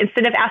to say,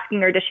 instead of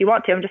asking her, does she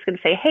want to, I'm just going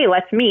to say, hey,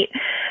 let's meet.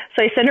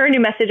 So I sent her a new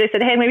message. I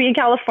said, hey, I'm going to be in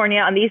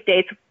California on these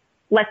dates.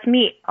 Let's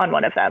meet on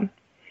one of them.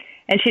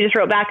 And she just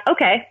wrote back,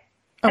 okay.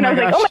 And I was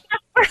like, oh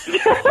my gosh.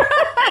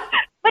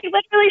 Like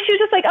literally, she was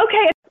just like,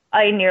 okay.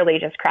 I nearly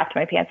just crapped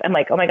my pants. I'm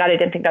like, oh my God, I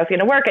didn't think that was going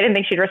to work. I didn't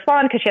think she'd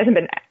respond because she hasn't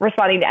been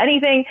responding to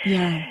anything.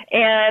 Yeah.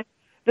 And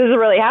this is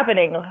really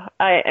happening.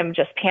 I am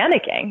just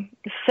panicking.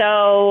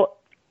 So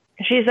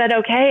she said,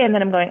 okay. And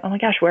then I'm going, oh my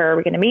gosh, where are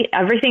we going to meet?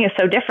 Everything is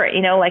so different.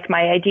 You know, like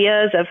my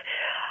ideas of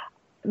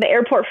the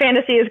airport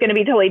fantasy is going to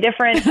be totally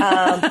different.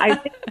 I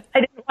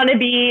didn't want to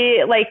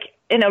be like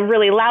in a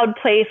really loud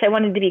place. I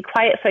wanted to be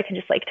quiet so I could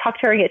just like talk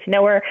to her and get to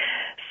know her.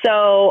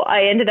 So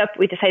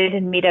we decided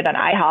to meet at an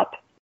IHOP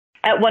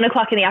at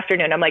 1:00 in the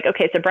afternoon. I'm like,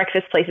 okay, it's a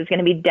breakfast place. It's going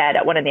to be dead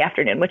at 1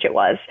 PM, which it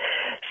was.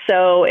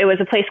 So it was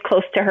a place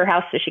close to her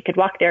house so she could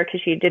walk there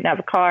because she didn't have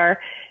a car.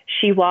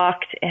 She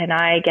walked, and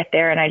I get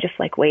there and I just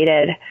like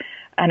waited,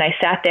 and I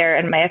sat there,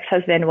 and my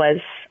ex-husband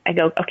I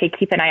go, okay,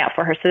 keep an eye out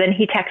for her. So then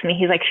he texts me.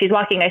 He's like, she's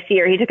walking. I see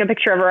her. He took a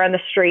picture of her on the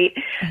street.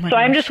 Oh so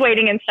I'm just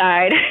waiting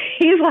inside.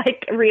 He's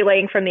like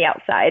relaying from the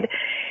outside.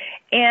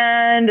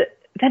 And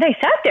then I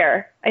sat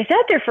there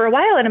for a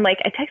while, and I'm like,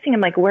 I texting him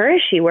like, where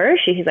is she? Where is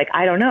she? He's like,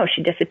 I don't know.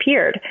 She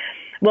disappeared.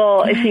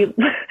 Well, if you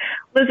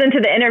listen to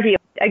the interview,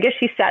 I guess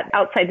she sat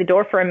outside the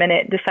door for a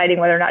minute deciding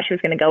whether or not she was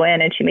going to go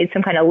in, and she made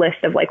some kind of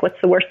list of like, what's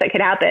the worst that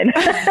could happen?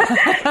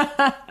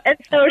 And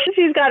so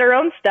she's got her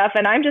own stuff,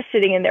 and I'm just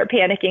sitting in there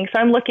panicking. So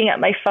I'm looking at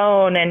my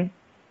phone, and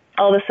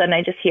all of a sudden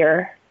I just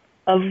hear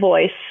a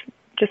voice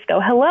just go,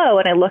 hello.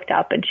 And I looked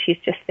up, and she's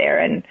just there.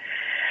 And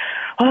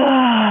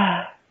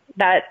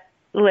that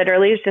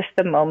literally is just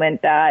the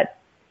moment that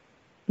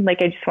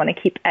like I just want to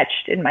keep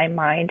etched in my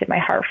mind and my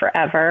heart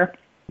forever.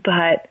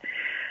 But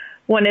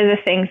one of the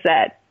things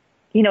that,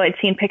 you know, I'd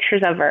seen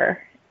pictures of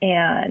her,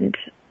 and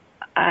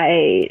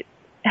I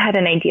had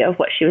an idea of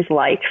what she was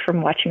like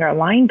from watching her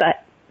online,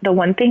 but the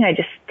one thing I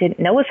just didn't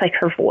know was like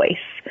her voice.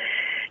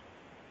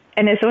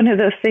 And it's one of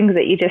those things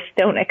that you just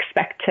don't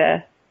expect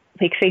to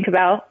like think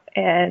about.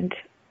 And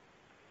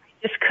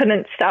just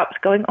couldn't stop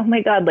going, oh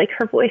my God, like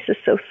her voice is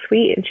so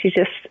sweet. And she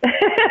just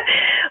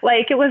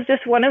like, it was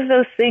just one of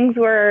those things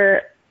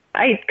where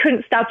I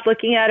couldn't stop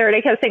looking at her, and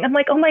I kept saying, I'm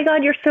like, oh my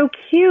God, you're so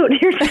cute.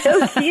 You're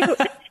so cute.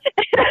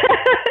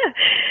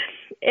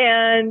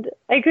 And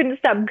I couldn't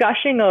stop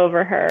gushing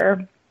over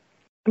her,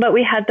 but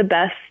we had the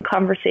best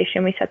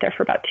conversation. We sat there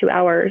for about 2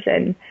 hours.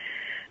 And,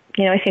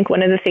 you know, I think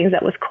one of the things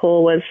that was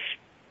cool was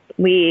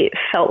we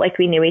felt like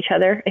we knew each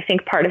other. I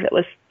think part of it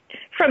was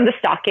from the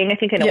stalking. I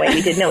think in a way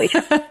we did know each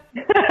other.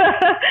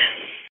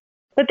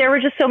 But there were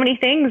just so many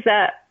things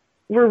that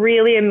were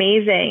really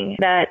amazing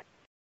that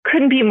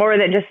couldn't be more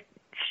than just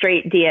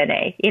straight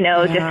DNA, you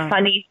know, just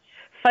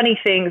funny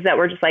things that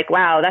were just like,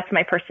 wow, that's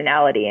my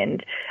personality.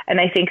 And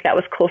I think that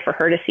was cool for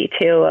her to see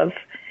too, of,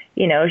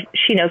 you know,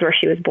 she knows where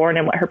she was born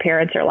and what her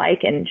parents are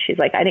like. And she's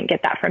like, I didn't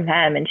get that from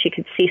them. And she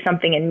could see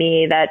something in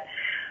me that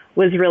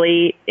was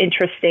really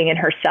interesting in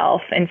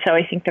herself. And so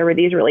I think there were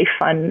these really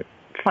fun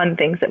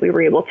things that we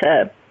were able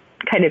to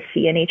kind of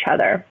see in each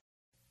other.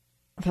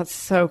 That's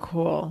so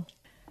cool.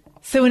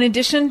 So in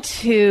addition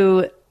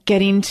to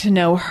getting to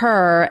know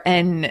her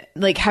and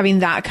like having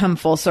that come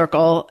full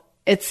circle,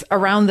 it's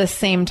around the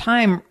same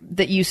time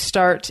that you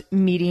start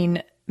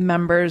meeting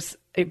members,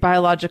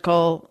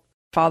 biological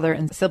father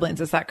and siblings.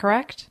 Is that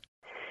correct?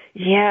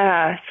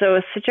 Yeah. So it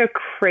was such a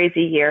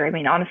crazy year. I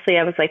mean, honestly,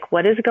 I was like,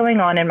 what is going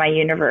on in my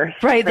universe?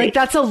 Right. Like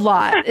that's a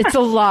lot. It's a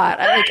lot.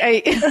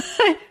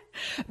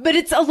 But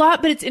it's a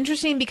lot, but it's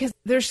interesting because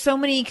there's so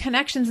many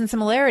connections and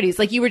similarities.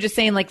 Like you were just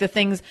saying, like the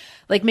things,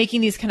 like making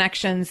these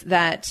connections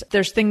that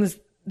there's things,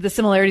 the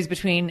similarities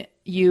between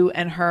you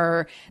and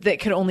her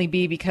that could only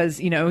be because,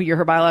 you know, you're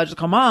her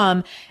biological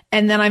mom.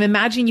 And then I'm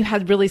imagining you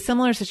had really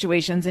similar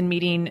situations in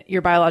meeting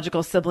your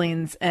biological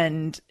siblings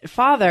and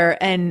father.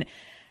 And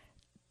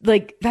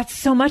like, that's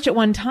so much at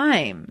one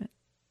time.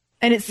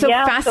 And it's so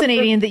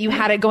fascinating that you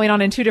had it going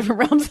on in two different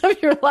realms of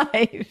your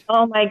life.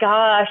 Oh my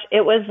gosh.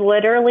 It was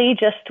literally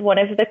just one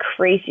of the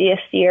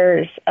craziest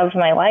years of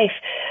my life.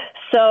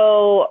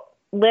 So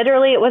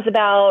literally it was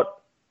about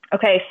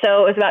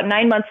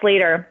 9 months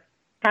later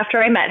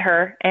after I met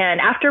her.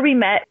 And after we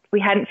met, we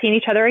hadn't seen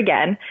each other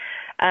again.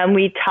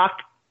 We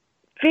talked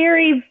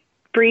very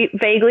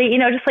vaguely, you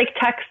know, just like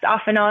text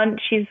off and on.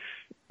 She's,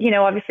 you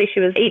know, obviously she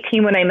was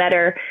 18 when I met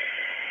her.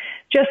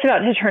 Just about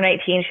to turn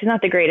 19. She's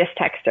not the greatest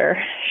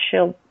texter.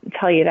 She'll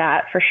tell you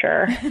that for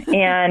sure.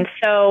 And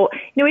so,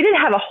 you know, we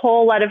didn't have a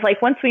whole lot of like,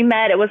 once we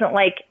met, it wasn't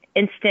like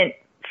instant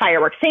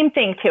fireworks. Same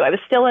thing too. I was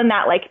still in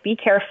that, like, be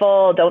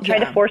careful. Don't try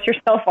to force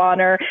yourself on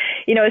her.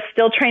 You know, I was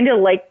still trying to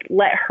like,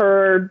 let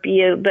her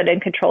be a bit in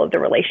control of the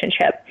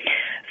relationship.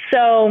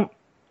 So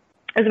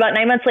it was about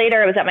 9 months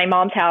later. I was at my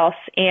mom's house.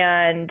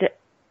 And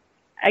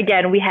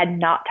again, we had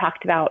not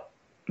talked about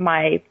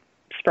my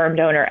sperm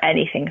donor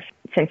anything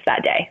since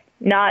that day.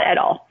 Not at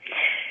all.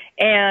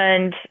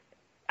 And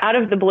out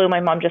of the blue,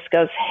 my mom just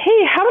goes,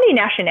 hey, how many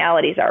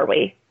nationalities are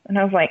we? And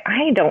I was like,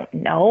 I don't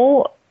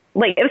know.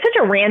 Like, it was such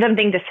a random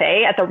thing to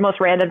say at the most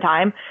random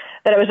time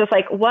that I was just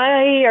like,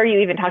 why are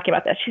you even talking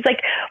about this? She's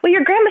like, well,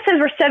 your grandma says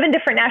we're 7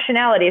 different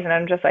nationalities. And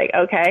I'm just like,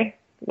 okay,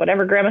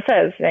 whatever grandma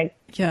says.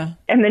 Yeah.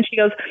 And then she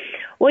goes,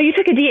 well, you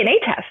took a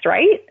DNA test,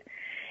 right?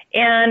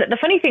 And the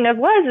funny thing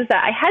was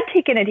that I had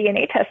taken a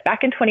DNA test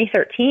back in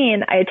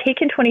 2013. I had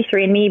taken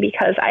 23andMe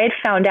because I had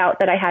found out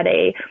that I had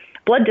a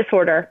blood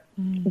disorder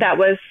that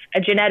was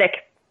a genetic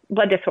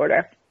blood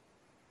disorder.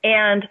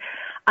 And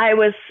I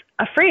was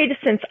afraid,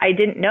 since I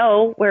didn't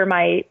know where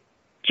my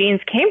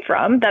genes came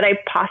from, that I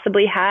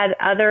possibly had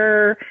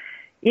other,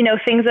 you know,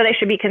 things that I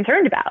should be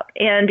concerned about.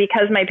 And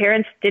because my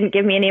parents didn't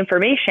give me any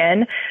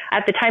information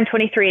at the time,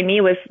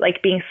 23andMe was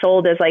like being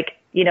sold as like,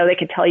 you know, they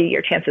could tell you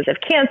your chances of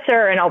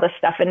cancer and all this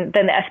stuff. And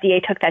then the FDA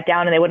took that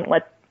down and they wouldn't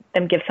let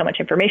them give so much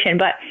information.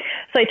 But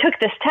so I took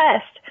this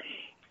test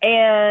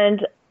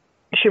and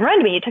she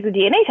reminded me, you took the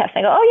DNA test.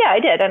 And I go, oh yeah, I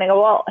did. And I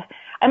go, well,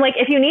 I'm like,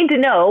 if you need to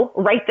know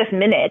right this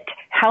minute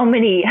how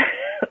many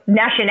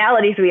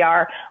nationalities we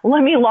are,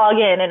 let me log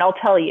in and I'll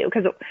tell you.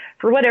 Because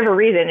for whatever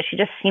reason, she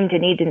just seemed to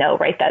need to know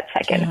right that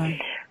second. Yeah.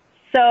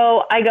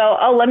 So I go,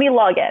 oh, let me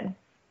log in.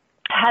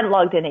 I hadn't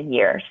logged in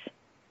years.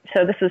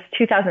 So this was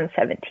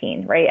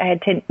 2017, right? I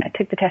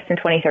took the test in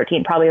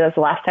 2013. Probably that was the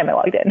last time I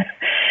logged in.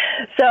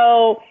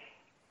 So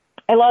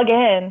I log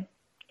in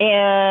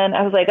and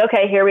I was like,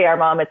 okay, here we are,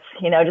 Mom. It's,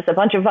 you know, just a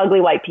bunch of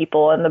ugly white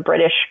people and the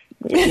British,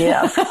 you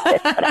know,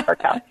 whatever.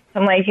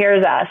 I'm like,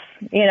 here's us,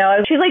 you know.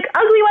 She's like,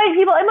 ugly white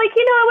people. I'm like,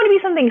 you know, I want to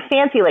be something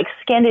fancy like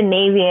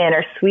Scandinavian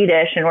or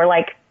Swedish. And we're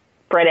like,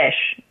 British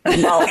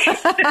and Welsh.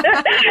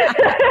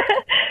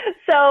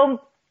 So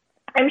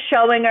I'm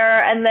showing her,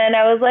 and then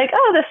I was like,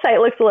 oh, this site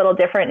looks a little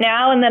different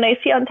now. And then I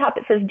see on top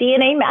it says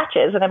DNA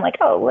matches, and I'm like,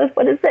 oh,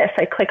 what is this?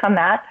 I click on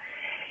that,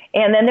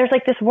 and then there's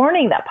like this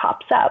warning that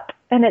pops up,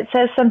 and it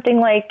says something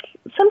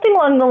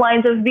along the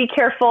lines of, be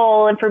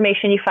careful,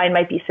 information you find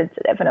might be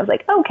sensitive. And I was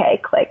like,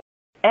 okay, click.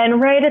 And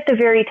right at the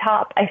very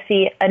top, I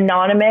see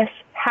anonymous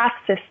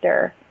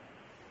half-sister,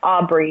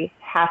 Aubrey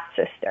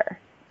half-sister.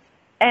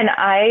 And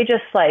I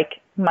just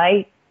like,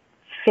 my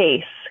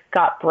face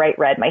got bright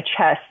red. My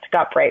chest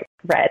got bright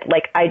red.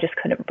 Like, I just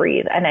couldn't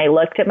breathe. And I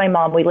looked at my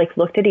mom. We like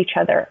looked at each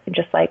other and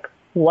just like,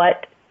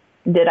 what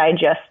did I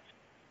just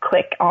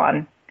click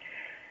on?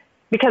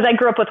 Because I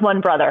grew up with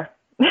one brother.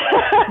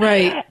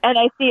 Right. And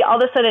I see all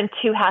of a sudden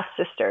 2 half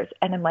sisters.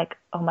 And I'm like,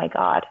 oh my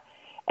God.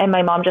 And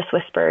my mom just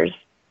whispers,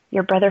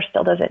 your brother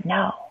still doesn't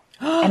know.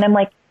 And I'm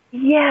like,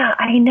 yeah,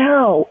 I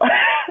know.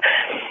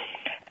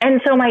 And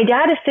so my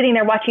dad is sitting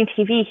there watching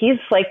TV. He's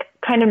like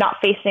kind of not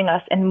facing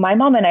us. And my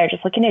mom and I are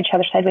just looking at each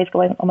other sideways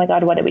going, oh my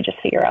God, what did we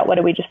just figure out? What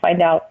did we just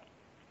find out?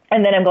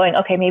 And then I'm going,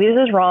 okay, maybe this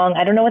is wrong.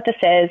 I don't know what this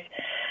is.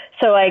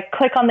 So I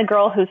click on the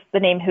girl who's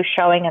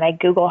showing, and I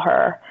Google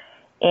her.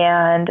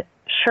 And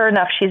sure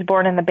enough, she's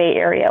born in the Bay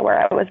Area where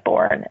I was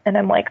born. And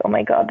I'm like, oh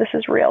my God, this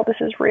is real. This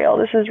is real.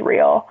 This is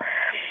real.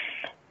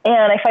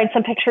 And I find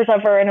some pictures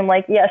of her and I'm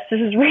like, yes, this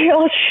is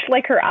real.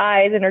 Like her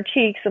eyes and her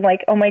cheeks. I'm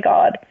like, oh my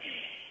God.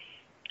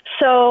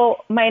 So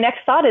my next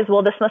thought is,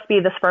 well, this must be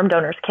the sperm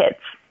donor's kids,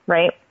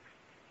 right?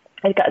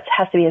 It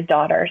has to be his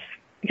daughters.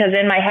 Because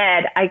in my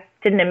head, I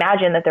didn't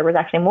imagine that there was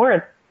actually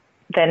more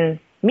than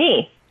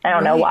me. I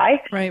don't know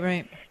why.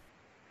 Right.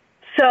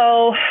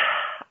 So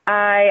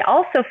I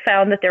also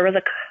found that there was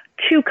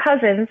two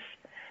cousins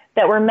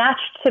that were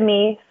matched to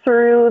me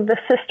through the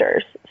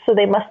sisters. So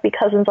they must be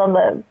cousins on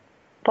the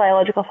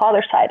biological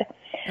father's side.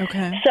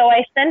 Okay. So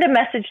I send a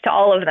message to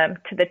all of them,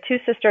 to the two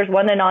sisters,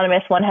 one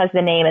anonymous, one has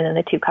the name, and then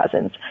the two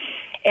cousins.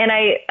 And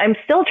I'm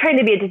still trying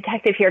to be a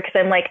detective here because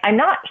I'm like, I'm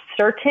not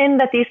certain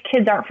that these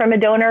kids aren't from a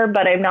donor,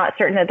 but I'm not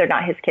certain that they're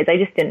not his kids. I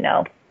just didn't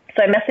know.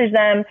 So I messaged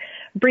them,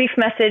 brief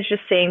message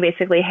just saying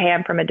basically, hey,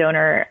 I'm from a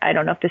donor. I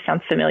don't know if this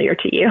sounds familiar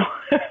to you.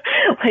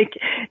 Like,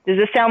 does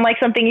this sound like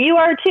something you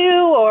are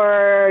too?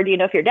 Or do you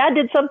know if your dad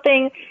did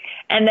something?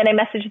 And then I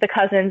messaged the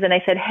cousins and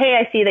I said, hey,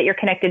 I see that you're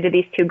connected to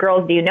these two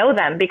girls. Do you know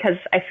them? Because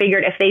I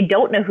figured if they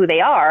don't know who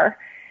they are,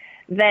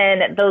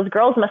 then those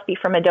girls must be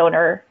from a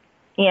donor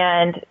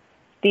and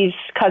these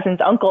cousins'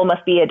 uncle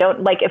must be a donor.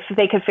 Like if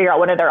they could figure out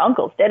one of their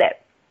uncles did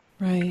it.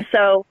 Right.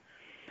 So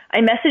I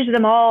messaged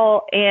them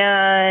all,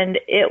 and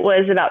it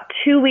was about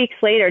 2 weeks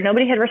later.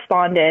 Nobody had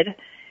responded.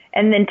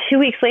 And then 2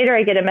 weeks later,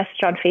 I get a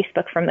message on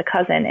Facebook from the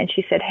cousin, and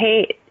she said,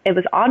 hey, it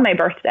was on my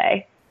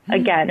birthday.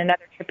 Again,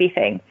 another trippy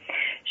thing.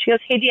 She goes,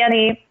 hey,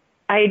 Danny,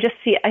 I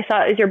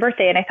saw it was your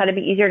birthday, and I thought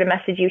it'd be easier to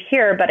message you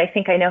here, but I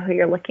think I know who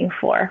you're looking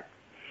for.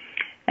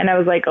 And I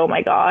was like, oh,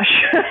 my gosh.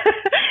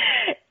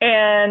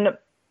 And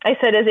I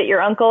said, is it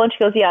your uncle? And she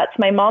goes, yeah, it's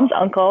my mom's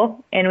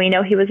uncle, and we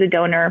know he was a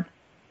donor.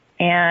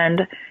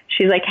 And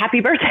she's like,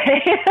 happy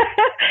birthday.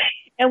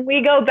 And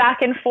we go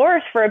back and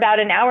forth for about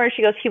an hour.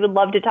 She goes, he would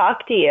love to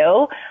talk to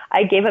you.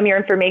 I gave him your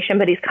information,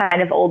 but he's kind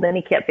of old and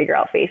he can't figure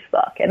out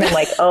Facebook. And I'm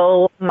like,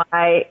 oh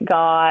my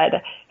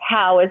God,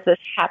 how is this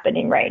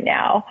happening right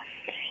now?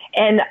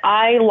 And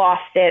I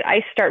lost it.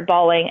 I start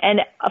bawling. And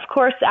of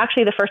course,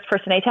 actually the first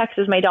person I text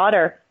is my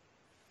daughter.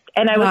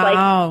 And I was like,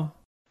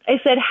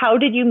 I said, how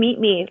did you meet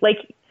me? Like,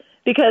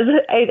 because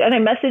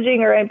I'm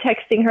messaging her, I'm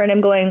texting her, and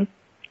I'm going,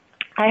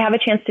 I have a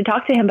chance to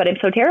talk to him, but I'm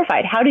so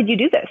terrified. How did you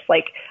do this?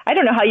 Like, I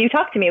don't know how you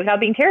talk to me without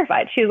being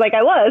terrified. She was like,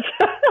 I was.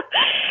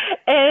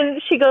 And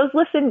she goes,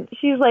 listen,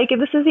 she's like, if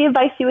this is the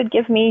advice you would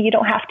give me, you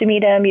don't have to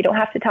meet him. You don't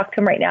have to talk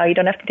to him right now. You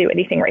don't have to do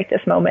anything right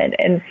this moment.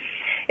 And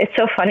it's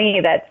so funny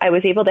that I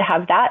was able to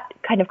have that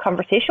kind of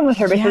conversation with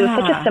her because it was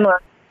such a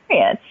similar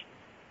experience.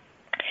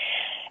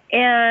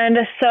 And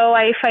so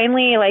I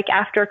finally, like,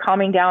 after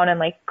calming down and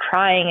like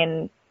crying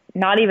and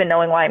not even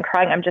knowing why I'm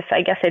crying,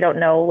 I guess I don't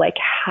know like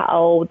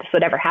how this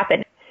would ever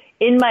happen.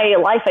 In my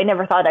life, I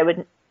never thought I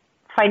would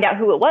find out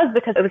who it was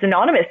because it was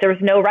anonymous. There was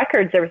no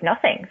records. There was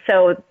nothing.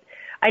 So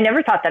I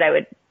never thought that I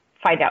would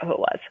find out who it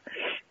was.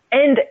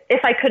 And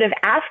if I could have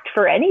asked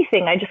for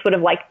anything, I just would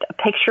have liked a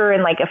picture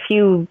and like a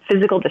few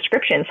physical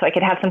descriptions so I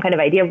could have some kind of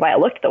idea of why I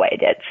looked the way I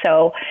did.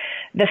 So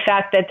the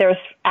fact that there was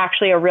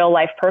actually a real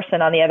life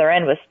person on the other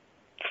end was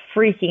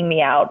freaking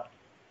me out.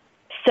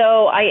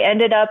 So I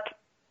ended up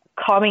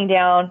calming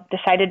down,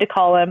 decided to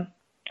call him.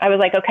 I was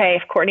like, okay,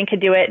 if Courtney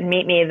could do it and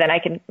meet me, then I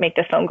can make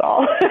this phone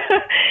call.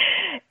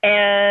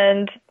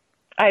 And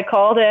I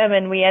called him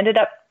and we ended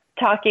up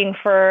talking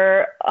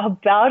for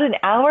about an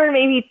hour,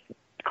 maybe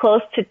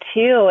close to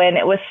 2. And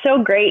it was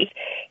so great.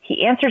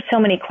 He answered so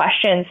many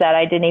questions that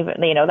I didn't even,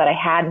 that I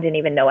had and didn't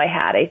even know I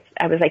had.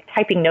 I was like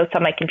typing notes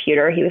on my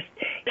computer. He was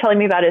telling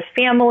me about his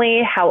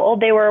family, how old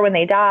they were when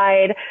they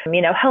died,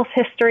 health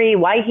history,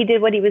 why he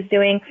did what he was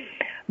doing.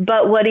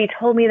 But what he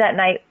told me that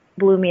night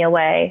blew me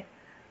away,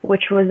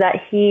 which was that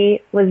he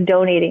was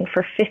donating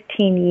for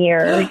 15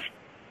 years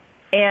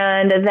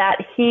and that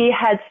he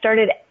had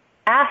started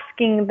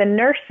asking the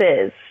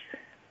nurses,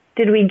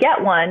 did we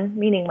get one?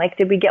 Meaning, like,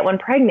 did we get one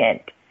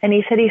pregnant? And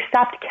he said he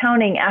stopped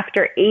counting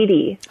after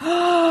 80.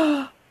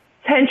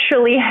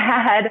 Essentially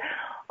had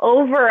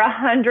over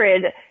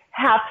 100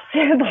 half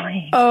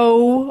siblings.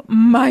 Oh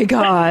my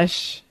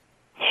gosh.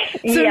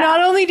 So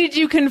not only did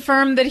you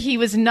confirm that he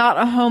was not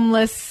a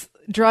homeless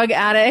drug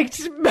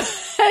addict, but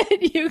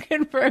you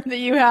confirmed that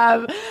you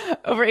have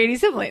over 80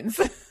 siblings.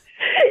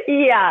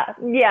 Yeah.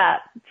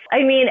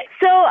 I mean,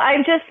 so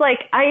I'm just like,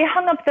 I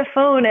hung up the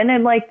phone and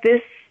I'm like,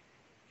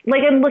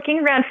 like I'm looking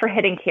around for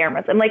hidden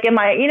cameras. I'm like, am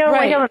I,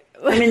 right. like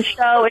I'm in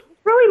show. It's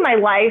really my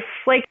life.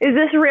 Like, is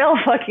this real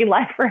fucking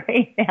life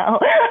right now?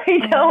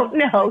 I don't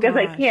know because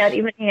I can't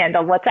even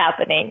handle what's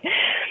happening.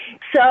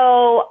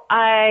 So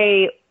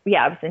I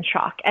was in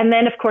shock. And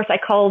then, of course, I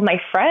called my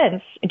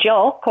friends,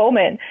 Jill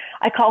Coleman.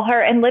 I call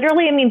her, and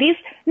literally,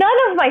 none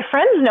of my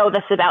friends know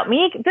this about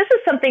me. This is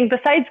something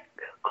besides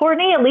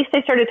Courtney, at least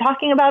they started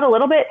talking about a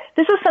little bit.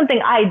 This is something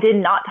I did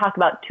not talk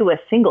about to a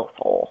single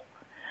soul.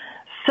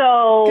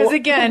 So, because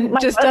again,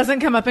 just doesn't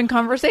come up in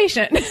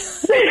conversation.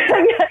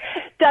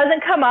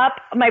 Doesn't come up.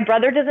 My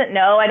brother doesn't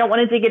know. I don't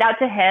want to dig it out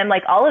to him,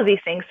 like all of these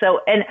things.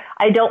 So, and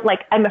I don't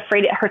I'm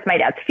afraid it hurts my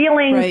dad's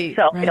feelings. Right,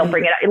 so I don't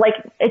bring it up. Like,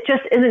 it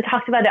just isn't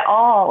talked about at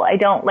all. I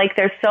don't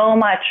there's so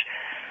much.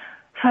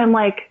 So I'm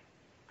like,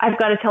 I've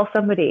got to tell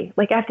somebody.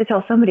 Like, I have to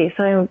tell somebody.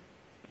 So I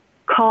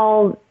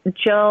called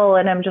Jill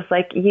and I'm just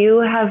like, you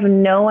have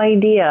no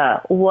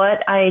idea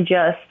what I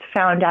just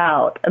found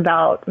out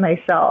about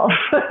myself.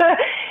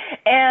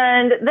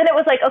 And then it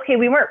was like, okay,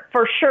 we weren't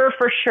for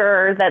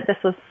sure that this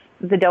was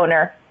the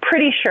donor.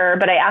 Pretty sure,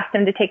 but I asked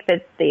him to take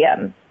the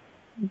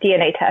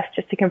DNA test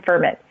just to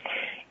confirm it.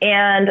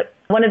 And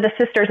one of the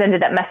sisters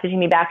ended up messaging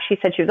me back. She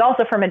said she was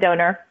also from a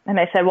donor. And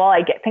I said, well,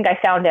 I think I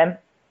found him.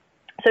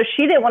 So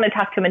she didn't want to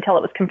talk to him until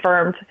it was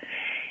confirmed.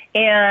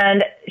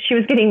 And she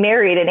was getting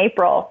married in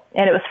April.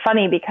 And it was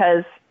funny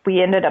because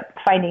we ended up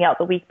finding out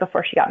the week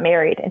before she got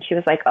married. And she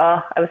was like,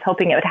 oh, I was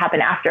hoping it would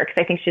happen after because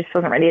I think she just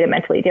wasn't ready to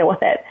mentally deal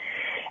with it.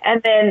 And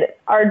then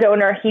our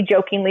donor, he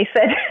jokingly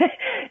said,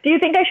 do you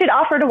think I should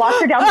offer to walk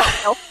her down the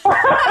hill?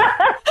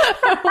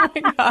 Oh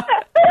my God.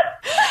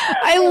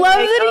 I love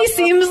that he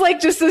seems like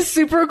just a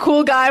super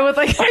cool guy with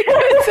like a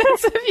good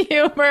sense of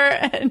humor.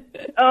 And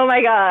oh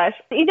my gosh.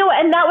 You know,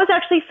 and that was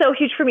actually so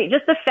huge for me.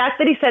 Just the fact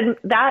that he said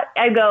that,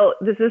 I go,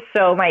 this is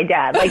so my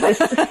dad. Like, this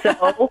is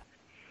so,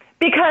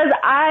 because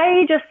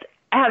I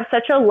have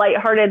such a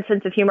lighthearted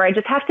sense of humor. I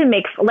just have to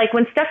make, like,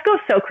 when stuff goes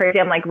so crazy,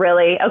 I'm like,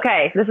 really?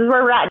 Okay, this is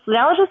where we're at. So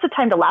now is just the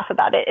time to laugh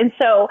about it. And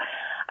so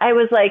I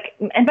was like,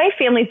 and my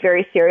family's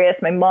very serious.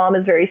 My mom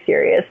is very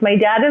serious. My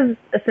dad has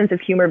a sense of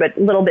humor, but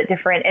a little bit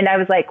different. And I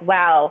was like,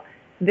 wow,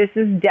 this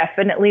is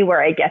definitely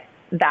where I get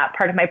that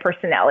part of my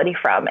personality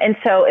from. And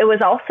so it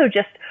was also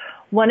just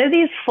one of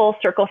these full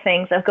circle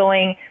things of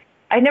going,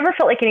 I never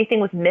felt like anything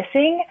was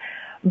missing.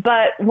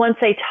 But once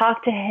I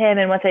talked to him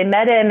and once I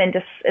met him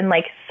and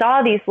like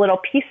saw these little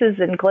pieces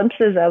and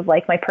glimpses of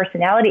like my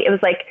personality, it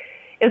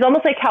was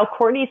almost like how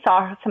Courtney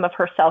saw some of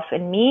herself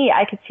in me.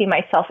 I could see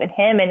myself in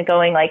him and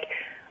going like,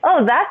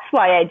 oh, that's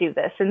why I do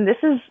this. And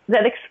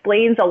that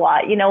explains a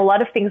lot. You know, a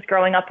lot of things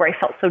growing up where I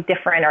felt so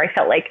different or I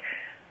felt like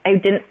I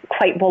didn't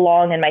quite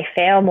belong in my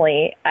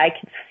family. I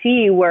could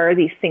see where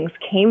these things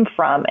came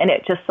from. And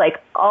it just like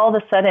all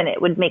of a sudden it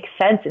would make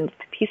sense and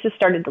the pieces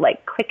started to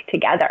like click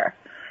together.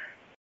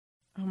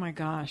 oh my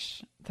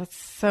gosh, that's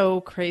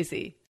so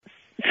crazy.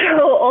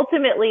 So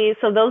ultimately,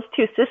 those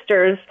two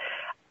sisters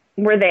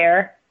were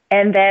there.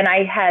 And then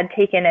I had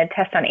taken a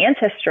test on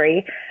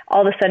Ancestry.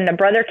 All of a sudden, a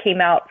brother came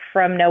out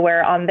from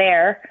nowhere on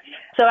there.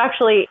 So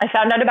actually, I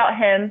found out about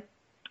him.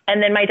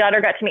 And then my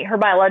daughter got to meet her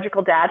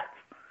biological dad,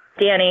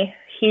 Danny.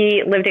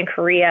 He lived in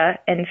Korea.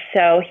 And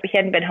so he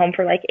hadn't been home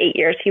for like 8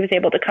 years. He was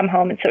able to come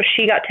home. And so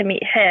she got to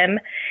meet him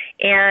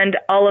and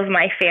all of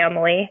my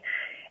family.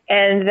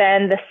 And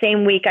then the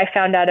same week, I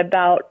found out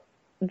about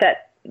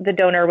that the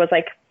donor was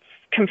like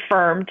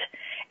confirmed.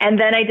 And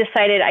then I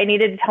decided I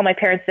needed to tell my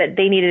parents that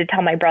they needed to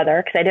tell my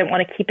brother because I didn't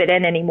want to keep it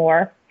in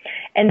anymore.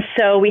 And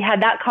so we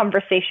had that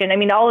conversation. I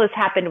mean, all of this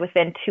happened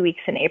within 2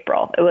 weeks in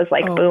April. It was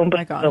like boom,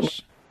 boom, boom.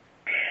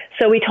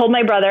 So we told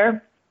my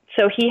brother.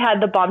 So he had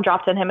the bomb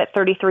dropped on him at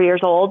 33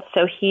 years old.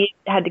 So he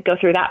had to go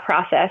through that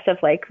process of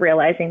like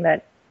realizing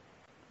that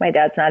my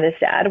dad's not his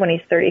dad when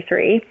he's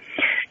 33.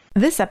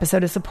 This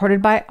episode is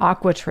supported by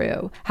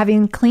AquaTrue.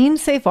 Having clean,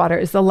 safe water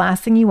is the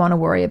last thing you want to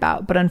worry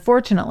about. But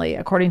unfortunately,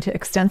 according to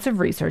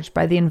extensive research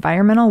by the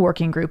Environmental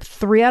Working Group,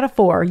 3 out of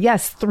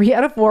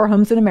 4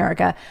 homes in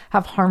America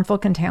have harmful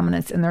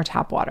contaminants in their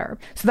tap water.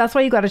 So that's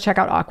why you got to check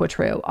out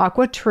AquaTrue.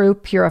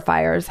 AquaTrue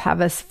purifiers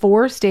have a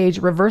 4-stage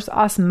reverse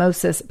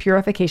osmosis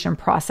purification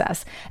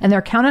process. And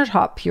their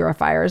countertop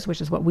purifiers,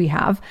 which is what we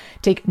have,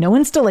 take no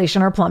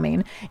installation or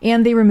plumbing,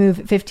 and they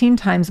remove 15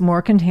 times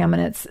more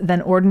contaminants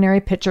than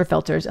ordinary pitcher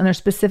filters. And they're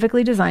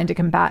specifically designed to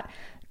combat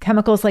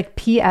chemicals like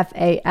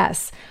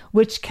PFAS,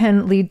 which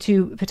can lead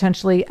to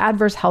potentially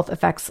adverse health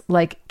effects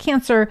like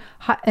cancer,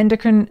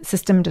 endocrine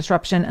system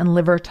disruption, and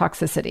liver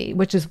toxicity,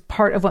 which is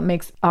part of what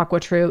makes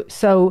AquaTrue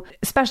so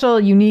special,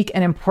 unique,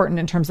 and important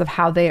in terms of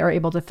how they are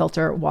able to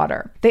filter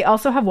water. They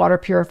also have water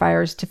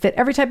purifiers to fit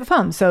every type of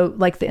home. So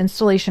like the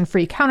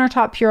installation-free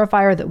countertop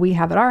purifier that we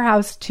have at our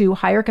house to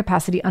higher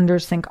capacity under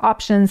sink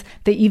options.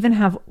 They even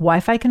have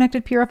Wi-Fi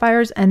connected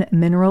purifiers and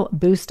mineral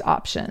boost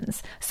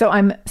options. So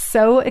I'm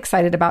so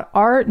excited about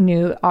our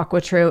new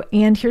AquaTrue.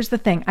 And here's the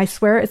thing. I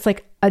swear it's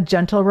like a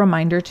gentle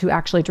reminder to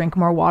actually drink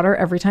more water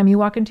every time you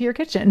walk into your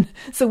kitchen.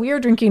 So we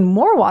are drinking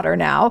more water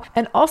now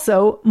and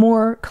also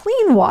more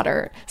clean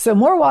water. So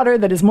more water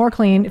that is more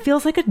clean. It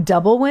feels like a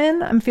double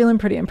win. I'm feeling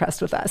pretty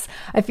impressed with us.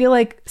 I feel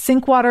like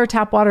sink water,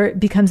 tap water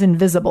becomes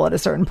invisible at a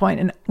certain point.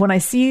 And when I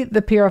see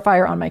the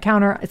purifier on my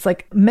counter, it's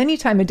like many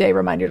times a day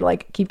reminder to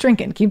like, keep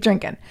drinking, keep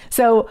drinking.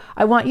 So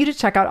I want you to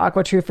check out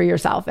AquaTrue for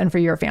yourself and for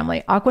your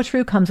family.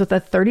 AquaTrue comes with a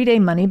 30-day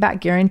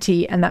money-back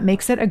guarantee, and that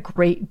makes it a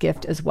great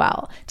gift as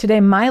well. Today,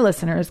 my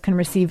listeners can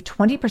receive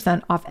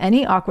 20% off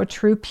any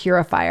AquaTrue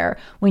purifier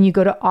when you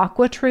go to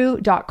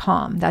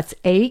aquatrue.com. That's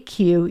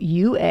AQUATRU.com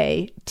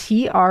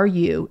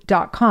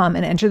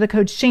and enter the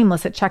code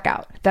shameless at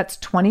checkout. That's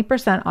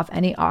 20% off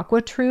any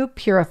AquaTrue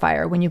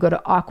purifier when you go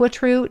to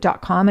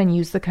aquatrue.com and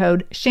use the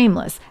code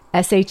shameless,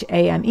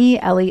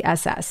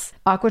 SHAMELESS.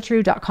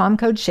 aquatrue.com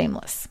code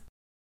shameless.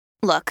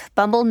 Look,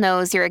 Bumble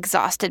knows you're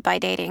exhausted by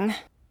dating.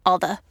 All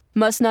the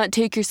must not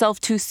take yourself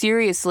too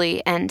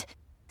seriously and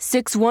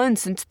 6'1"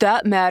 since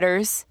that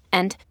matters.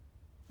 And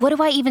what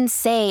do I even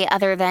say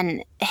other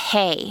than,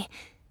 hey?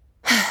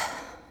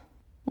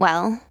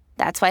 Well,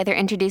 that's why they're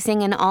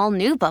introducing an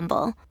all-new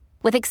Bumble,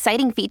 with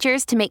exciting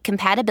features to make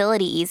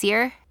compatibility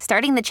easier,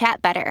 starting the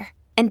chat better,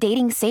 and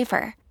dating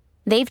safer.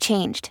 They've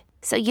changed,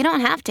 so you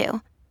don't have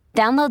to.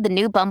 Download the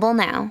new Bumble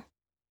now.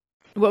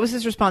 What was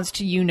his response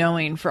to you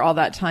knowing for all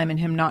that time and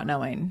him not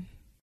knowing?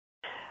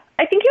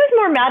 I think he was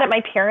more mad at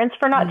my parents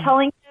for not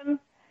telling him.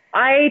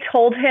 I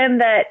told him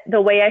that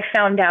the way I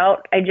found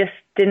out, I just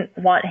didn't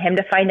want him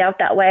to find out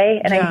that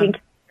way. And I think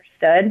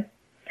he understood.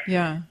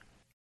 Yeah.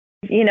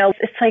 You know,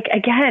 it's like,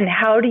 again,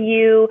 how do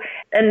you,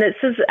 and this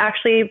is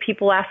actually,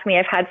 people ask me,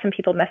 I've had some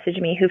people message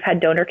me who've had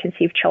donor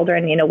conceived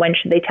children, you know, when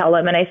should they tell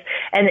them? And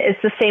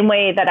it's the same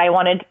way that I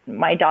wanted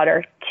my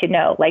daughter to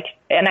know, like,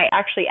 and I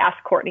actually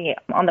asked Courtney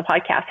on the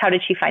podcast, how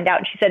did she find out?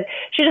 And she said,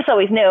 she just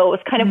always knew. It was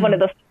kind of one of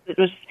those things that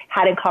was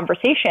had in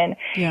conversation.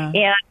 Yeah.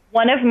 And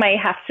one of my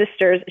half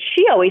sisters,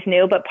 she always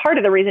knew, but part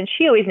of the reason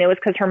she always knew was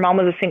because her mom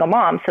was a single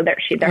mom. So there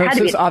had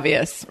to be. It's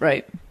obvious,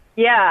 right?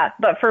 Yeah,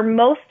 but for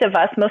most of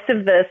us, most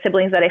of the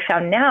siblings that I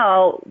found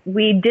now,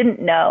 we didn't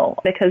know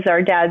because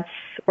our dads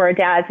were our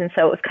dads. And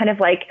so it was kind of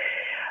like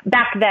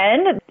back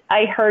then,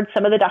 I heard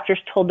some of the doctors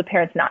told the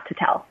parents not to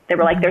tell. They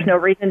were like, there's no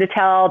reason to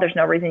tell. There's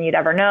no reason you'd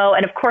ever know.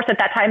 And of course, at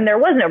that time, there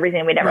was no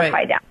reason we'd ever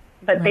find out.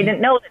 But they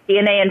didn't know that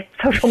DNA and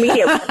social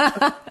media.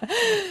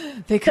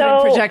 They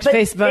couldn't project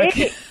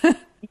Facebook.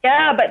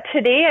 Yeah, but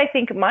today I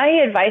think my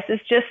advice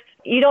is just,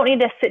 you don't need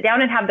to sit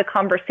down and have the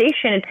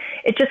conversation.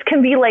 It just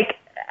can be like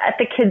at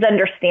the kid's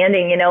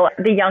understanding, you know,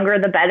 the younger,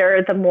 the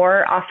better, the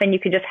more often you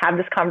can just have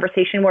this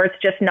conversation where it's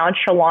just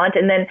nonchalant,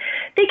 and then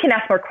they can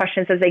ask more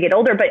questions as they get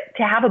older. But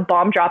to have a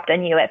bomb dropped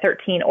on you at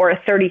 13 or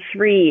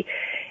 33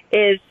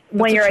 is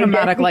when you're a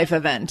traumatic life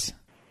event.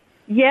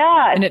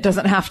 Yeah. And it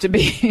doesn't have to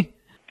be.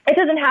 It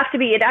doesn't have to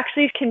be. It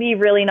actually can be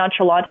really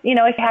nonchalant. You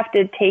know, if you have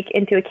to take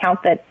into account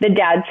that the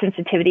dad's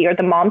sensitivity or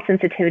the mom's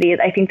sensitivity,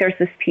 I think there's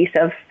this piece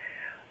of,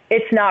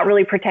 it's not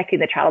really protecting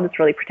the child, it's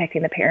really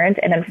protecting the parent.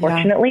 And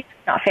unfortunately,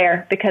 it's not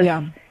fair because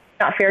it's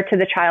not fair to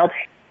the child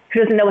who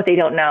doesn't know what they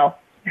don't know,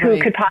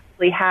 who could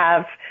possibly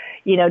have,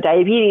 you know,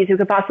 diabetes, who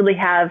could possibly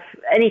have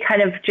any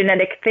kind of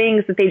genetic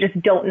things that they just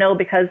don't know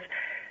because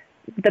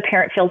the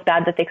parent feels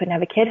bad that they couldn't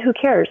have a kid. Who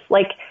cares?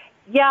 Like,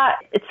 yeah,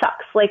 it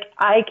sucks. Like,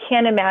 I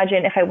can't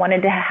imagine if I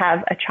wanted to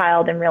have a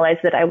child and realized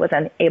that I was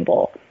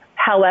unable.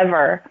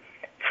 However,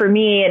 for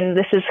me, and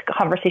this is a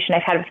conversation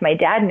I've had with my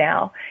dad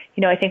now,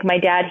 you know, I think my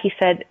dad, he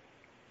said,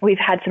 we've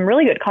had some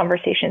really good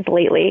conversations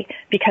lately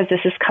because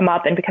this has come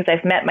up and because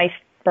I've met my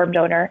sperm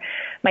donor.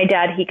 My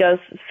dad, he goes,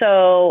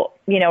 so,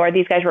 you know, are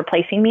these guys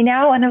replacing me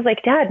now? And I was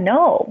like, Dad,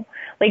 no.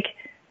 Like,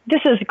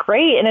 this is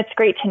great and it's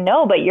great to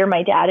know, but you're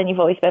my dad and you've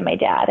always been my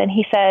dad. And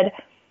he said,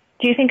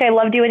 do you think I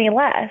loved you any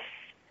less?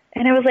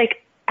 And I was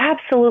like,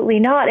 absolutely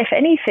not. If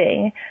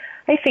anything,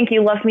 I think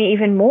you love me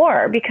even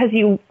more because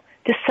you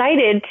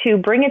decided to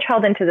bring a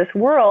child into this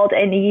world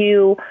and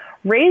you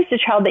raised a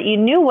child that you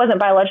knew wasn't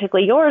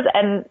biologically yours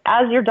and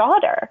as your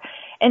daughter.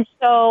 And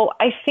so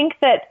I think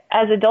that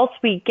as adults,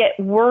 we get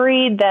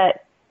worried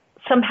that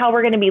somehow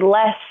we're going to be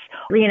less,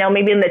 you know,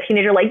 maybe in the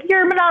teenager, like,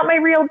 you're not my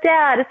real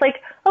dad. It's like,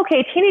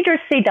 okay, teenagers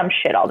say dumb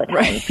shit all the time.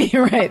 Right.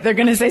 You're right. They're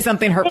going to say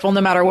something hurtful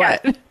no matter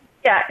what.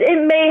 Yeah,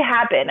 it may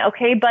happen.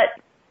 Okay. But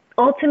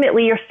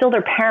ultimately, you're still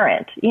their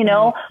parent, you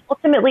know?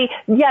 Ultimately,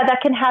 yeah,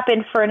 that can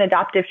happen for an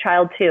adoptive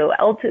child too.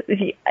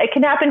 It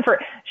can happen for,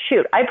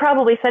 I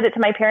probably said it to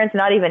my parents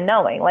not even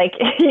knowing, like,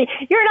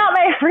 you're not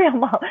my real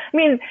mom. I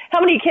mean, how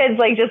many kids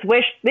like just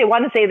wish they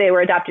want to say they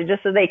were adopted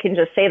just so they can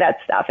just say that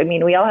stuff? I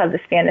mean, we all have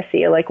this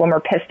fantasy, like when we're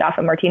pissed off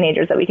and we're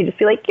teenagers, that we can just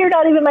be like, you're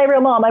not even my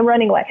real mom, I'm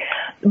running away.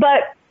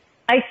 But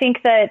I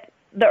think that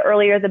the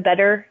earlier the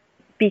better,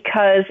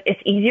 because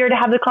it's easier to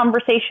have the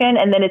conversation.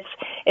 And then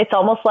it's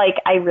almost like,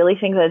 I really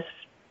think that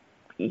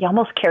you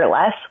almost care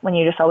less when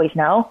you just always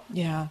know.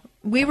 Yeah.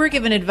 We were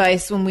given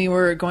advice when we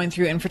were going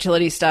through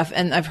infertility stuff,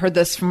 and I've heard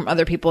this from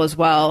other people as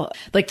well,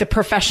 like the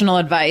professional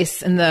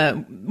advice in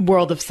the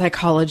world of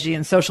psychology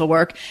and social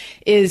work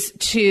is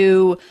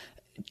to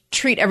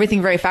treat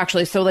everything very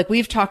factually. So like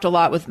we've talked a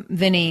lot with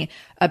Vinny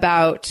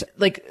about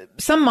like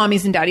some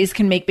mommies and daddies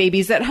can make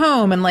babies at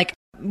home, and like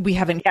we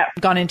haven't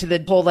gone into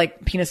the whole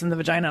like penis in the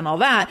vagina and all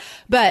that,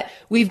 but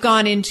we've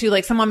gone into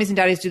like some mommies and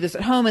daddies do this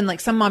at home, and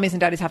like some mommies and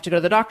daddies have to go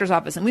to the doctor's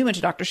office, and we went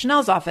to Dr.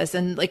 Chanel's office,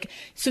 and like,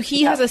 so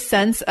he has a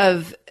sense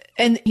of,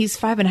 and he's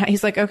 5.5.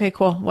 He's like, okay,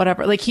 cool,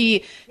 whatever. Like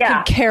he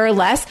could care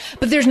less,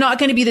 but there's not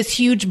going to be this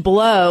huge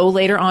blow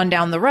later on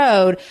down the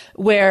road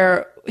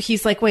where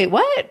he's like, wait,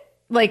 what?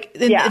 Like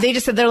they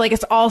just said, they're like,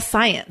 it's all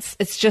science.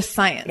 It's just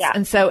science. Yeah.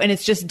 And so, and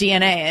it's just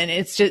DNA, and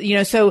it's just, you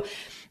know, so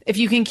if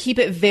you can keep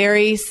it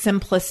very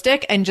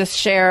simplistic and just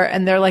share,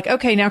 and they're like,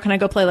 okay, now can I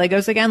go play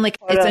Legos again? Like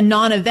it's a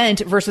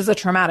non-event versus a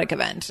traumatic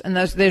event. And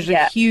there's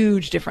a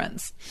huge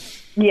difference.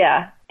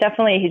 Yeah,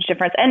 definitely a huge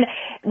difference. And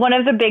one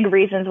of the big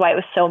reasons why it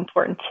was so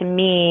important to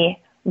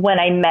me when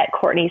I met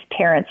Courtney's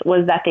parents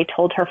was that they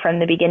told her from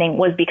the beginning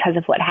was because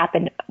of what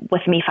happened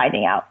with me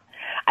finding out.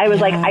 I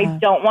was like, I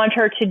don't want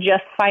her to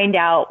just find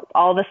out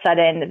all of a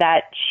sudden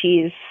that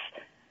she's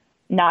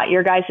not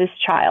your guys'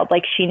 child.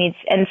 Like she needs,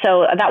 and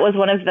so that was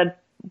one of the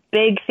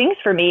big things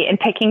for me in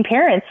picking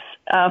parents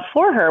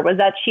for her, was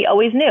that she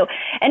always knew.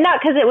 And not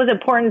because it was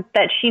important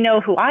that she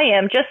know who I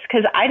am, just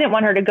because I didn't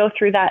want her to go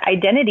through that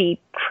identity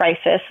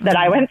crisis that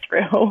I went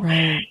through.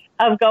 Right.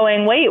 Of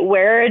going, wait,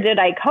 where did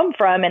I come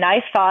from? And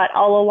I thought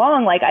all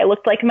along, like, I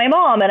looked like my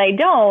mom and I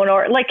don't,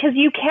 or like, cause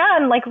you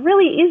can like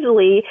really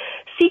easily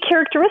see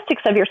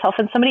characteristics of yourself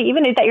in somebody,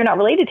 even that you're not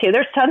related to.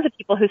 There's tons of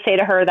people who say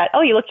to her that, oh,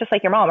 you look just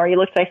like your mom, or you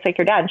look just like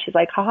your dad. And she's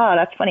like, haha,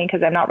 that's funny,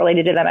 because I'm not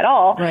related to them at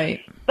all. Right.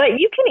 But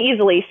you can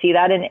easily see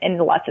that in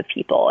lots of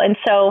people. And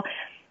so,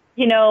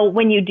 you know,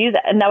 when you do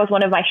that, and that was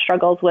one of my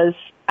struggles, was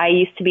I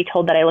used to be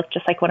told that I looked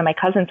just like one of my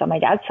cousins on my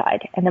dad's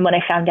side. And then when I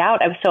found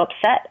out, I was so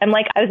upset. I'm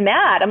like, I was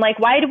mad. I'm like,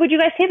 why would you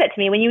guys say that to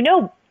me when you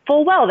know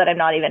full well that I'm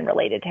not even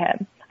related to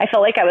him? I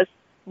felt like I was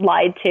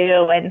lied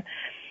to. And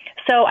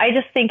so I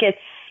just think it's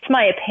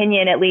my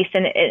opinion, at least,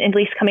 and at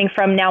least coming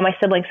from now my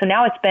siblings. So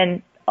now it's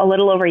been a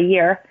little over a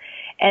year,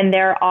 and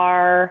there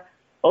are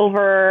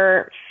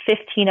over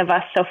 15 of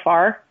us so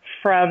far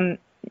from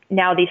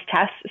now these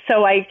tests.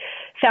 So I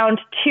found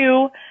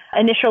two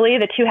initially,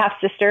 the two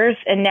half-sisters,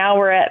 and now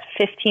we're at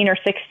 15 or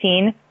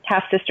 16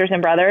 half-sisters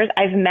and brothers.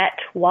 I've met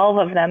 12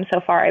 of them so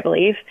far, I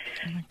believe.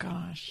 Oh my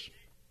gosh.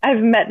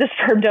 I've met the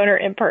sperm donor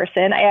in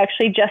person. I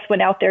actually just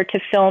went out there to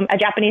film a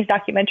Japanese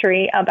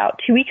documentary about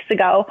 2 weeks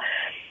ago,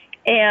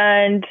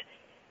 and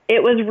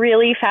it was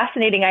really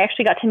fascinating. I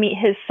actually got to meet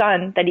his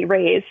son that he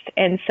raised,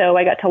 and so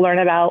I got to learn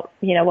about,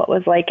 you know, what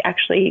was like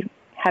actually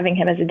having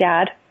him as a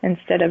dad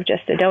instead of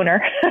just a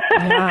donor.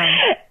 Yeah.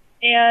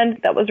 And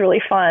that was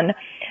really fun.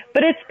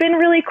 But it's been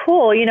really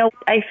cool. You know,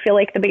 I feel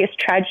like the biggest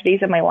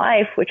tragedies of my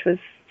life, which was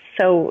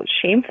so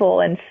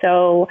shameful and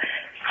so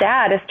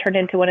sad, has turned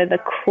into one of the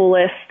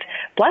coolest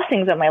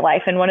blessings of my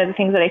life. And one of the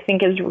things that I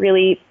think is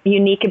really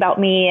unique about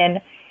me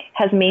and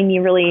has made me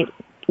really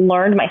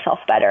learn myself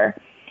better.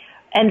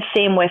 And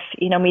same with,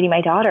 you know, meeting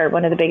my daughter.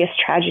 One of the biggest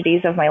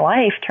tragedies of my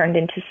life turned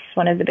into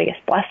one of the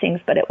biggest blessings,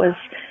 but it was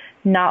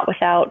not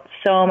without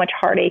so much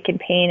heartache and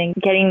pain and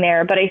getting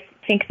there. But I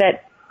think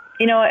that,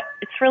 you know,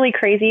 it's really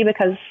crazy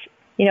because,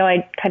 you know,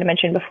 I kind of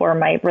mentioned before,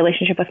 my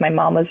relationship with my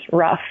mom was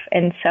rough.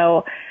 And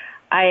so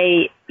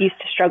I used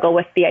to struggle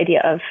with the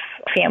idea of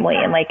family,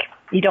 and like,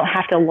 you don't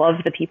have to love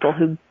the people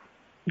who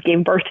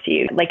gave birth to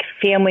you. Like,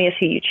 family is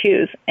who you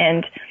choose.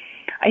 And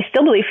I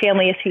still believe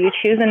family is who you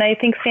choose. And I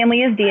think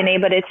family is DNA,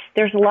 but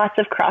there's lots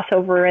of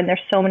crossover, and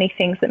there's so many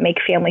things that make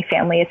family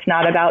family. It's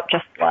not about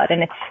just blood,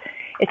 and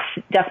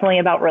it's definitely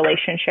about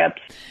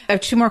relationships. I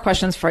have two more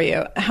questions for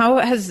you. How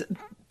has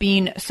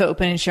being so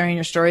open and sharing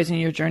your stories and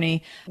your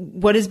journey,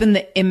 what has been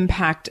the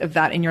impact of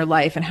that in your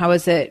life, and how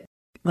has it,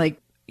 like,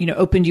 you know,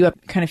 opened you up,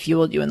 kind of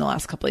fueled you in the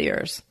last couple of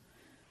years?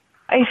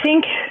 I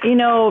think, you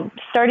know,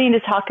 starting to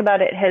talk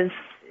about it has,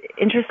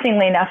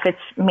 interestingly enough, it's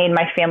made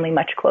my family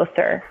much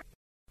closer.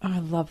 Oh, I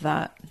love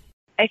that.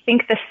 I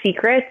think the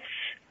secrets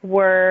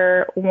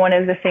were one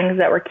of the things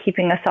that were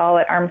keeping us all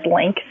at arm's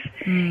length.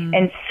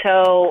 And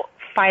so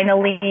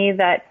finally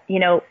that, you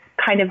know,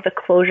 kind of the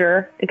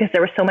closure, because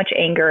there was so much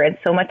anger and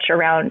so much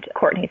around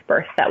Courtney's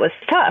birth that was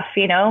tough,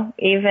 you know,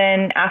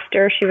 even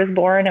after she was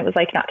born, it was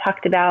like not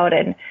talked about.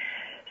 And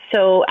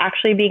so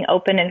actually being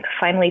open and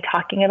finally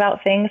talking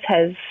about things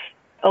has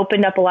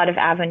opened up a lot of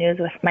avenues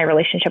with my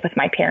relationship with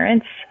my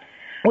parents,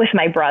 with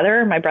my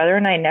brother. My brother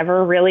and I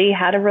never really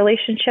had a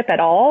relationship at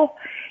all.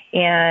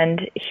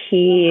 And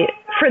he,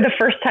 for the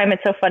first time,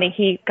 it's so funny,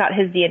 he got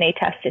his DNA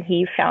test and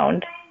he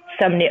found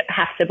some new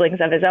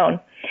half-siblings of his own.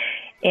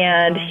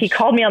 And he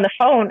called me on the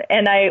phone,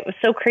 and I was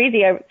so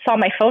crazy. I saw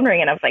my phone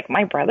ring, and I was like,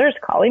 my brother's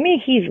calling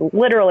me? He's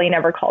literally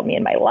never called me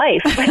in my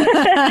life.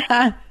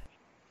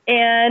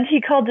 And he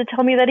called to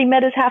tell me that he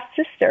met his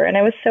half-sister, and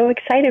I was so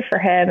excited for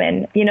him.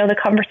 And, you know, the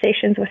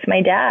conversations with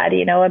my dad,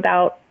 you know,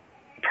 about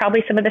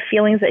probably some of the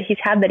feelings that he's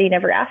had that he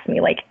never asked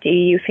me, like, do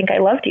you think I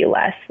loved you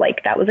less?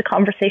 Like, that was a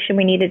conversation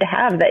we needed to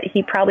have that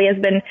he probably has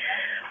been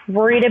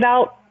worried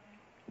about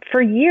for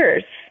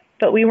years,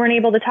 but we weren't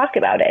able to talk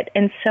about it.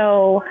 And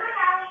so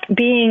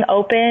being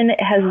open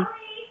has,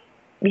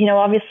 you know,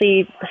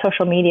 obviously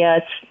social media,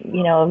 it's,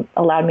 you know,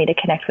 allowed me to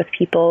connect with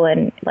people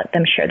and let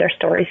them share their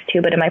stories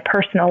too. But in my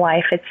personal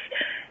life, it's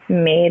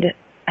made,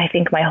 I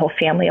think, my whole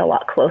family a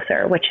lot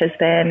closer, which has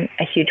been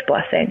a huge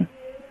blessing.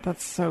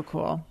 That's so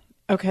cool.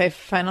 Okay,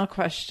 final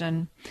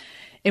question.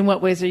 In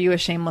what ways are you a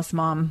shameless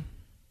mom?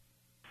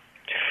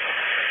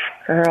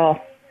 Girl.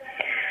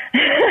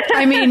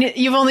 I mean,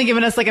 you've only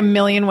given us like a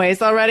million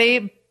ways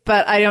already,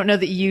 but I don't know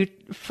that you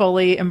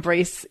fully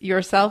embrace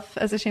yourself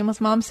as a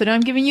shameless mom. So now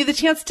I'm giving you the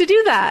chance to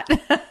do that.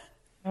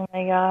 Oh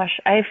my gosh.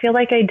 I feel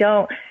like I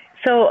don't.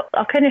 So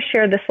I'll kind of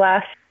share this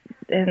last,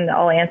 and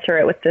I'll answer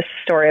it with this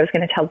story I was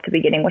going to tell at the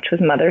beginning, which was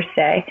Mother's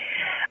Day.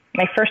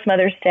 My first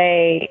Mother's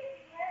Day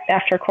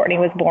after Courtney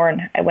was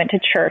born, I went to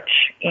church,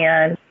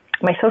 and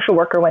my social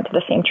worker went to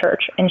the same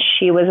church, and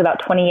she was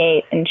about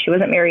 28 and she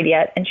wasn't married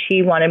yet. And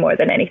she wanted more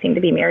than anything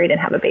to be married and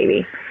have a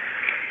baby.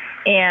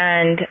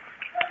 And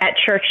at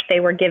church,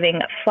 they were giving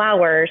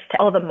flowers to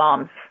all the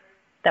moms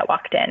that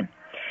walked in,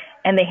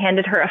 and they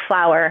handed her a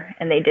flower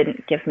and they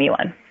didn't give me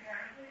one.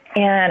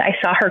 And I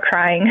saw her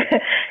crying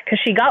because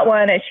she got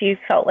one and she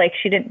felt like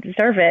she didn't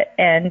deserve it.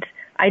 And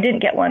I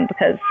didn't get one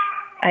because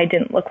I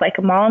didn't look like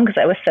a mom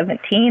because I was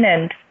 17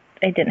 and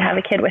I didn't have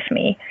a kid with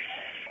me.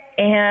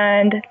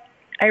 And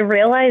I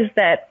realized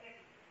that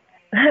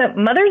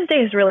Mother's Day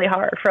is really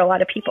hard for a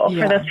lot of people,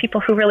 for those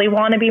people who really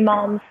want to be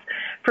moms,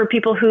 for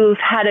people who've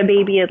had a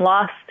baby and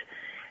lost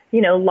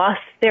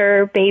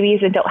their babies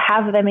and don't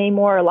have them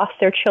anymore, or lost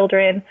their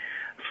children,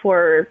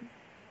 for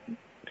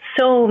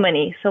so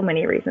many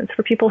reasons.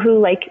 For people who,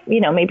 like,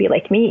 maybe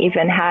like me,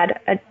 even had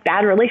a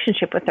bad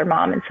relationship with their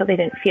mom, and so they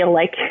didn't feel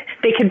like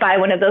they could buy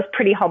one of those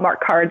pretty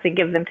Hallmark cards and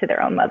give them to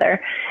their own mother.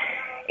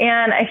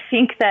 And I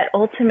think that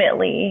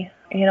ultimately,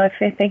 if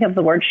I think of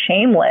the word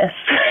shameless,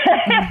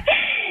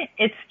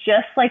 it's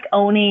just like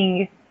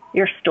owning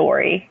your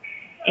story.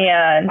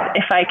 And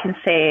if I can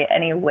say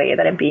any way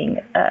that I'm being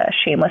a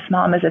shameless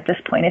mom is at this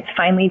point, it's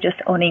finally just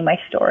owning my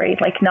story,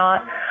 like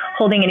not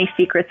holding any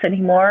secrets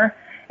anymore,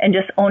 and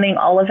just owning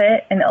all of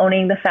it, and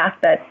owning the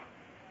fact that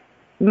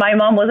my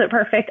mom wasn't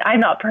perfect. I'm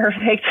not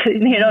perfect.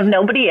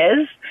 Nobody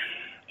is.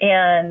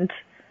 And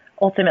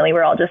ultimately,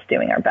 we're all just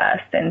doing our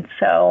best. And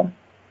so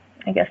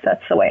I guess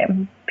that's the way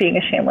I'm being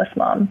a shameless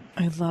mom.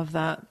 I love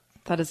that.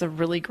 That is a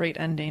really great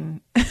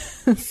ending.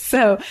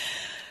 So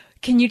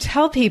can you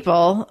tell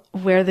people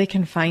where they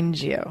can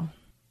find you?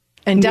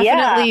 And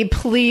definitely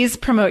please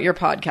promote your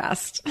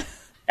podcast.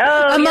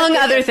 Among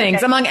other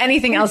things, among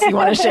anything else you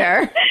want to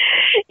share.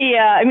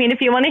 Yeah, I mean, if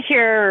you want to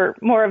hear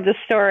more of the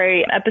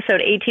story,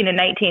 episode 18 and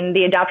 19,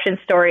 the adoption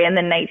story, and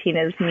then 19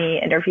 is me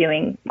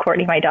interviewing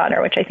Courtney, my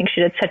daughter, which I think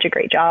she did such a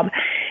great job.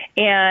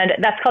 And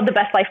that's called The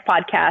Best Life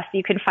Podcast.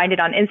 You can find it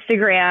on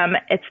Instagram.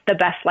 It's The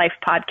Best Life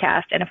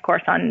Podcast. And of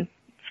course on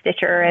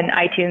Stitcher and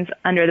iTunes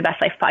under The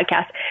Best Life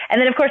Podcast.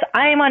 And then of course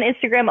I am on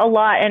Instagram a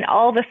lot, and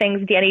all the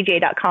things,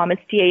 DannyJ.com.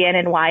 It's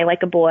DANNY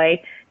like a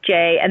boy,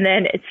 J, and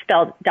then it's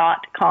spelled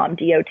 .com,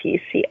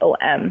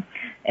 DOTCOM.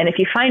 And if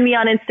you find me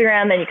on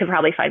Instagram, then you can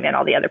probably find me on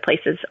all the other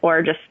places,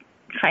 or just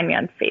find me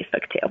on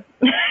Facebook too.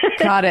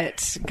 Got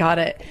it.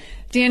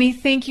 Danny,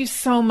 thank you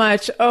so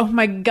much. Oh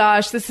my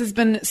gosh, this has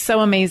been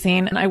so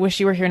amazing. And I wish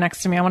you were here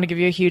next to me. I want to give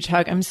you a huge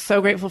hug. I'm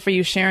so grateful for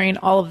you sharing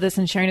all of this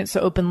and sharing it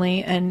so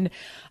openly. And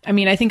I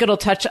mean, I think it'll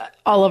touch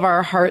all of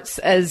our hearts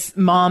as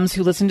moms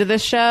who listen to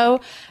this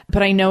show,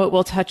 but I know it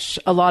will touch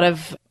a lot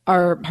of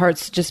our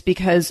hearts just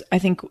because I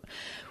think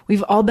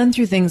we've all been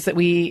through things that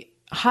we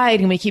hide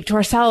and we keep to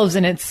ourselves,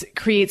 and it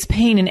creates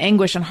pain and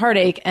anguish and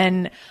heartache.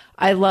 And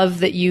I love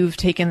that you've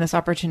taken this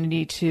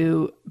opportunity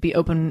to be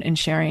open and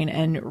sharing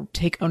and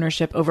take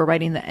ownership over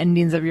writing the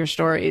endings of your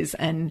stories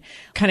and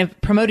kind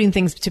of promoting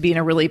things to be in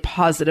a really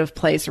positive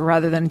place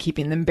rather than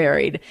keeping them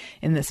buried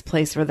in this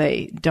place where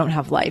they don't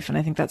have life. And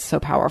I think that's so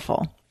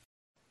powerful.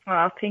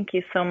 Well, thank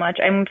you so much.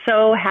 I'm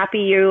so happy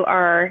you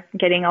are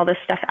getting all this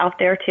stuff out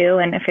there too.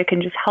 And if it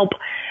can just help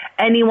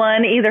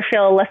anyone either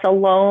feel less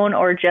alone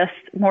or just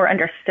more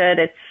understood,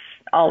 it's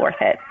all worth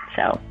it.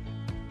 So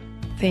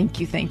thank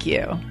you. Thank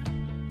you.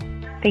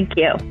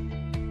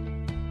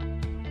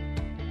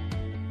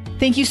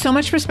 Thank you so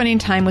much for spending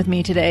time with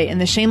me today in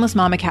the Shameless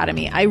Mom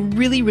Academy. I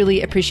really,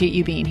 really appreciate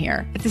you being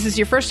here. If this is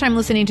your first time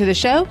listening to the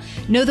show,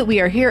 know that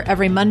we are here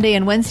every Monday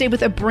and Wednesday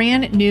with a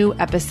brand new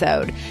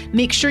episode.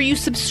 Make sure you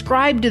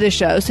subscribe to the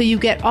show so you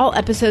get all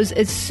episodes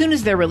as soon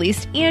as they're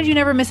released and you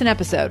never miss an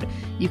episode.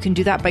 You can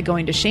do that by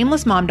going to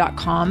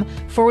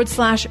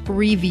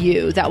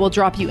shamelessmom.com/review. That will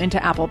drop you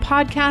into Apple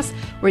Podcasts,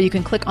 where you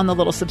can click on the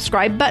little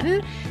subscribe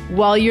button.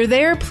 While you're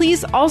there,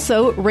 please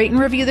also rate and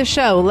review the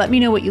show. Let me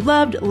know what you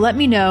loved. Let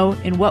me know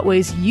in what ways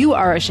you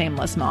are a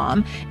shameless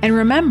mom. And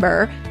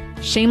remember,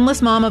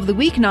 Shameless Mom of the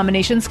Week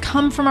nominations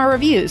come from our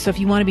reviews. So if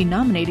you want to be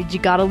nominated, you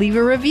got to leave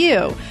a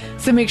review.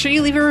 So make sure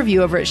you leave a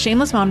review over at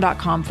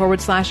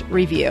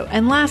shamelessmom.com/review.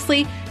 And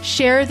lastly,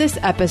 share this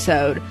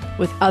episode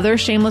with other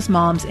shameless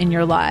moms in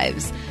your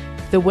lives.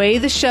 The way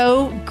the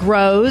show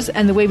grows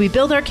and the way we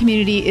build our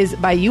community is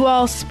by you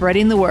all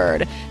spreading the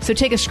word. So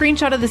take a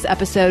screenshot of this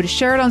episode,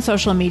 share it on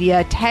social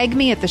media, tag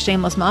me at the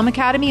Shameless Mom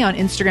Academy on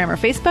Instagram or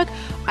Facebook.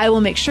 I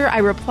will make sure I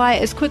reply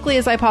as quickly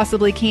as I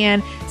possibly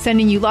can,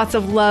 sending you lots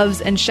of loves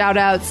and shout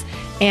outs,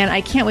 and I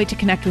can't wait to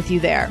connect with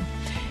you there.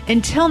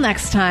 Until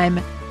next time,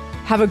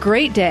 have a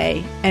great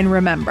day, and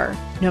remember,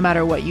 no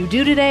matter what you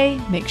do today,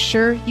 make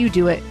sure you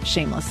do it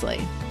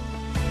shamelessly.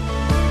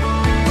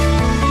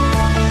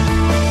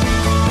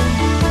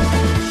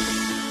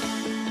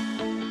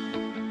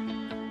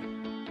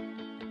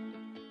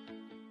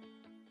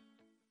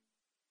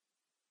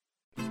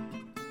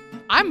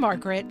 I'm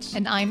Margaret.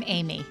 And I'm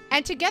Amy.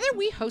 And together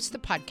we host the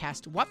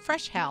podcast, What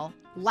Fresh Hell?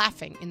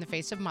 Laughing in the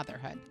Face of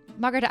Motherhood.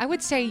 Margaret, I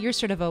would say you're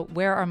sort of a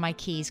where are my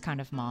keys kind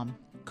of mom.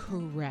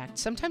 Correct.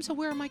 Sometimes a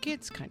where are my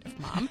kids kind of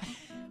mom.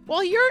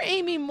 Well, you're,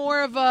 Amy,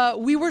 more of a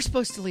we were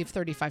supposed to leave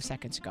 35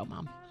 seconds ago,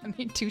 mom. I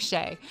mean, touche.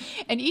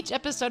 In each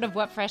episode of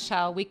What Fresh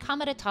Hell, we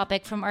come at a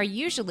topic from our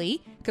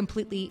usually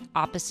completely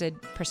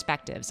opposite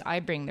perspectives.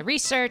 I bring the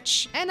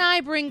research. And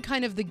I bring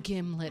kind of the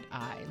gimlet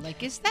eye.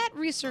 Like, is that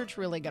research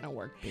really going to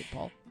work,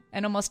 people?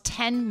 And almost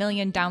 10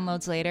 million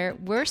downloads later,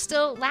 we're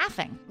still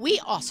laughing. We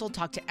also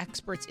talk to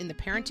experts in the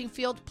parenting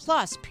field,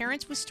 plus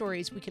parents with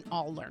stories we can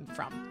all learn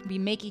from. We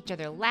make each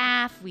other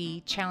laugh,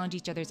 we challenge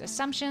each other's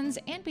assumptions,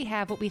 and we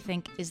have what we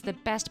think is the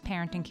best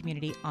parenting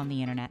community on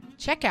the internet.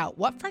 Check out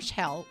What Fresh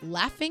Hell,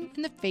 Laughing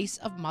in the Face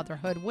of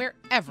Motherhood,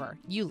 wherever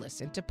you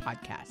listen to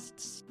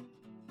podcasts.